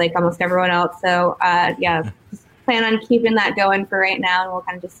train, just like almost everyone else. So, just plan on keeping that going for right now, and we'll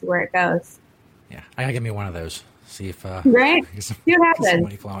kind of just see where it goes. Yeah. I gotta give me one of those. See if, right. See what happens.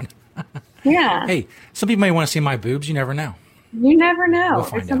 Money flowing. Yeah. Hey, some people may want to see my boobs. You never know. You never know.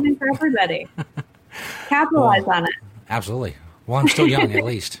 We'll There's something for everybody. Capitalize on it. Absolutely. Well, I'm still young, at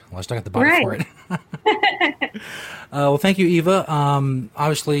least. Well, I still got the body for it. Well, thank you, Eva.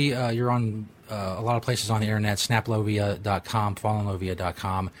 Obviously, you're on a lot of places on the internet, snaplovia.com,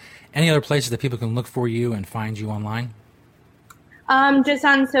 fallenlovia.com. Any other places that people can look for you and find you online? Just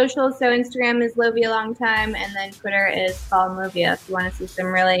on social. So Instagram is Lovia Longtime, and then Twitter is Fallen Lovia. If you want to see some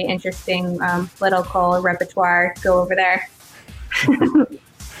really interesting political repertoire, go over there.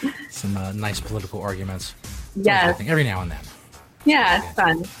 Some nice political arguments. Yes. Every now and then. Yeah, it's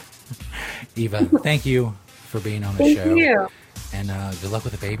fun. Eva, thank you for being on the show. Thank you. And good luck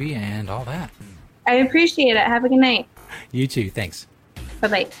with the baby and all that. I appreciate it. Have a good night. You too. Thanks.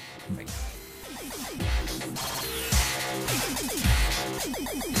 Bye-bye. Bye.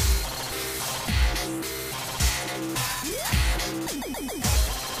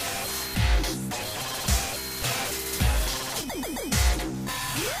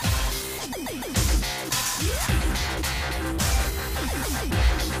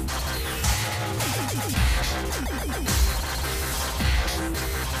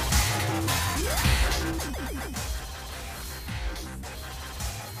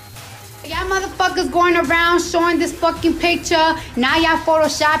 Y'all motherfuckers going around showing this fucking picture. Now y'all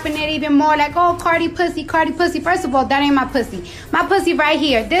photoshopping it even more. Like, oh, Cardi pussy, Cardi pussy. First of all, that ain't my pussy. My pussy right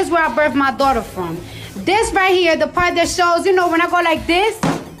here. This is where I birthed my daughter from. This right here, the part that shows, you know, when I go like this,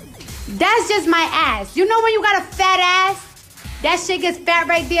 that's just my ass. You know when you got a fat ass? That shit gets fat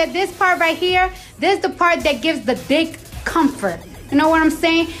right there. This part right here, this is the part that gives the dick comfort. You know what I'm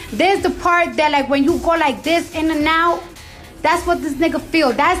saying? There's the part that, like, when you go like this in and out, that's what this nigga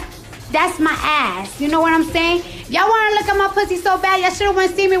feel. That's my ass. You know what I'm saying? Y'all want to look at my pussy so bad, y'all should have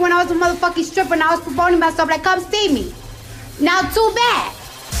went see me when I was a motherfucking stripper and I was promoting myself like, come see me. Now, too bad.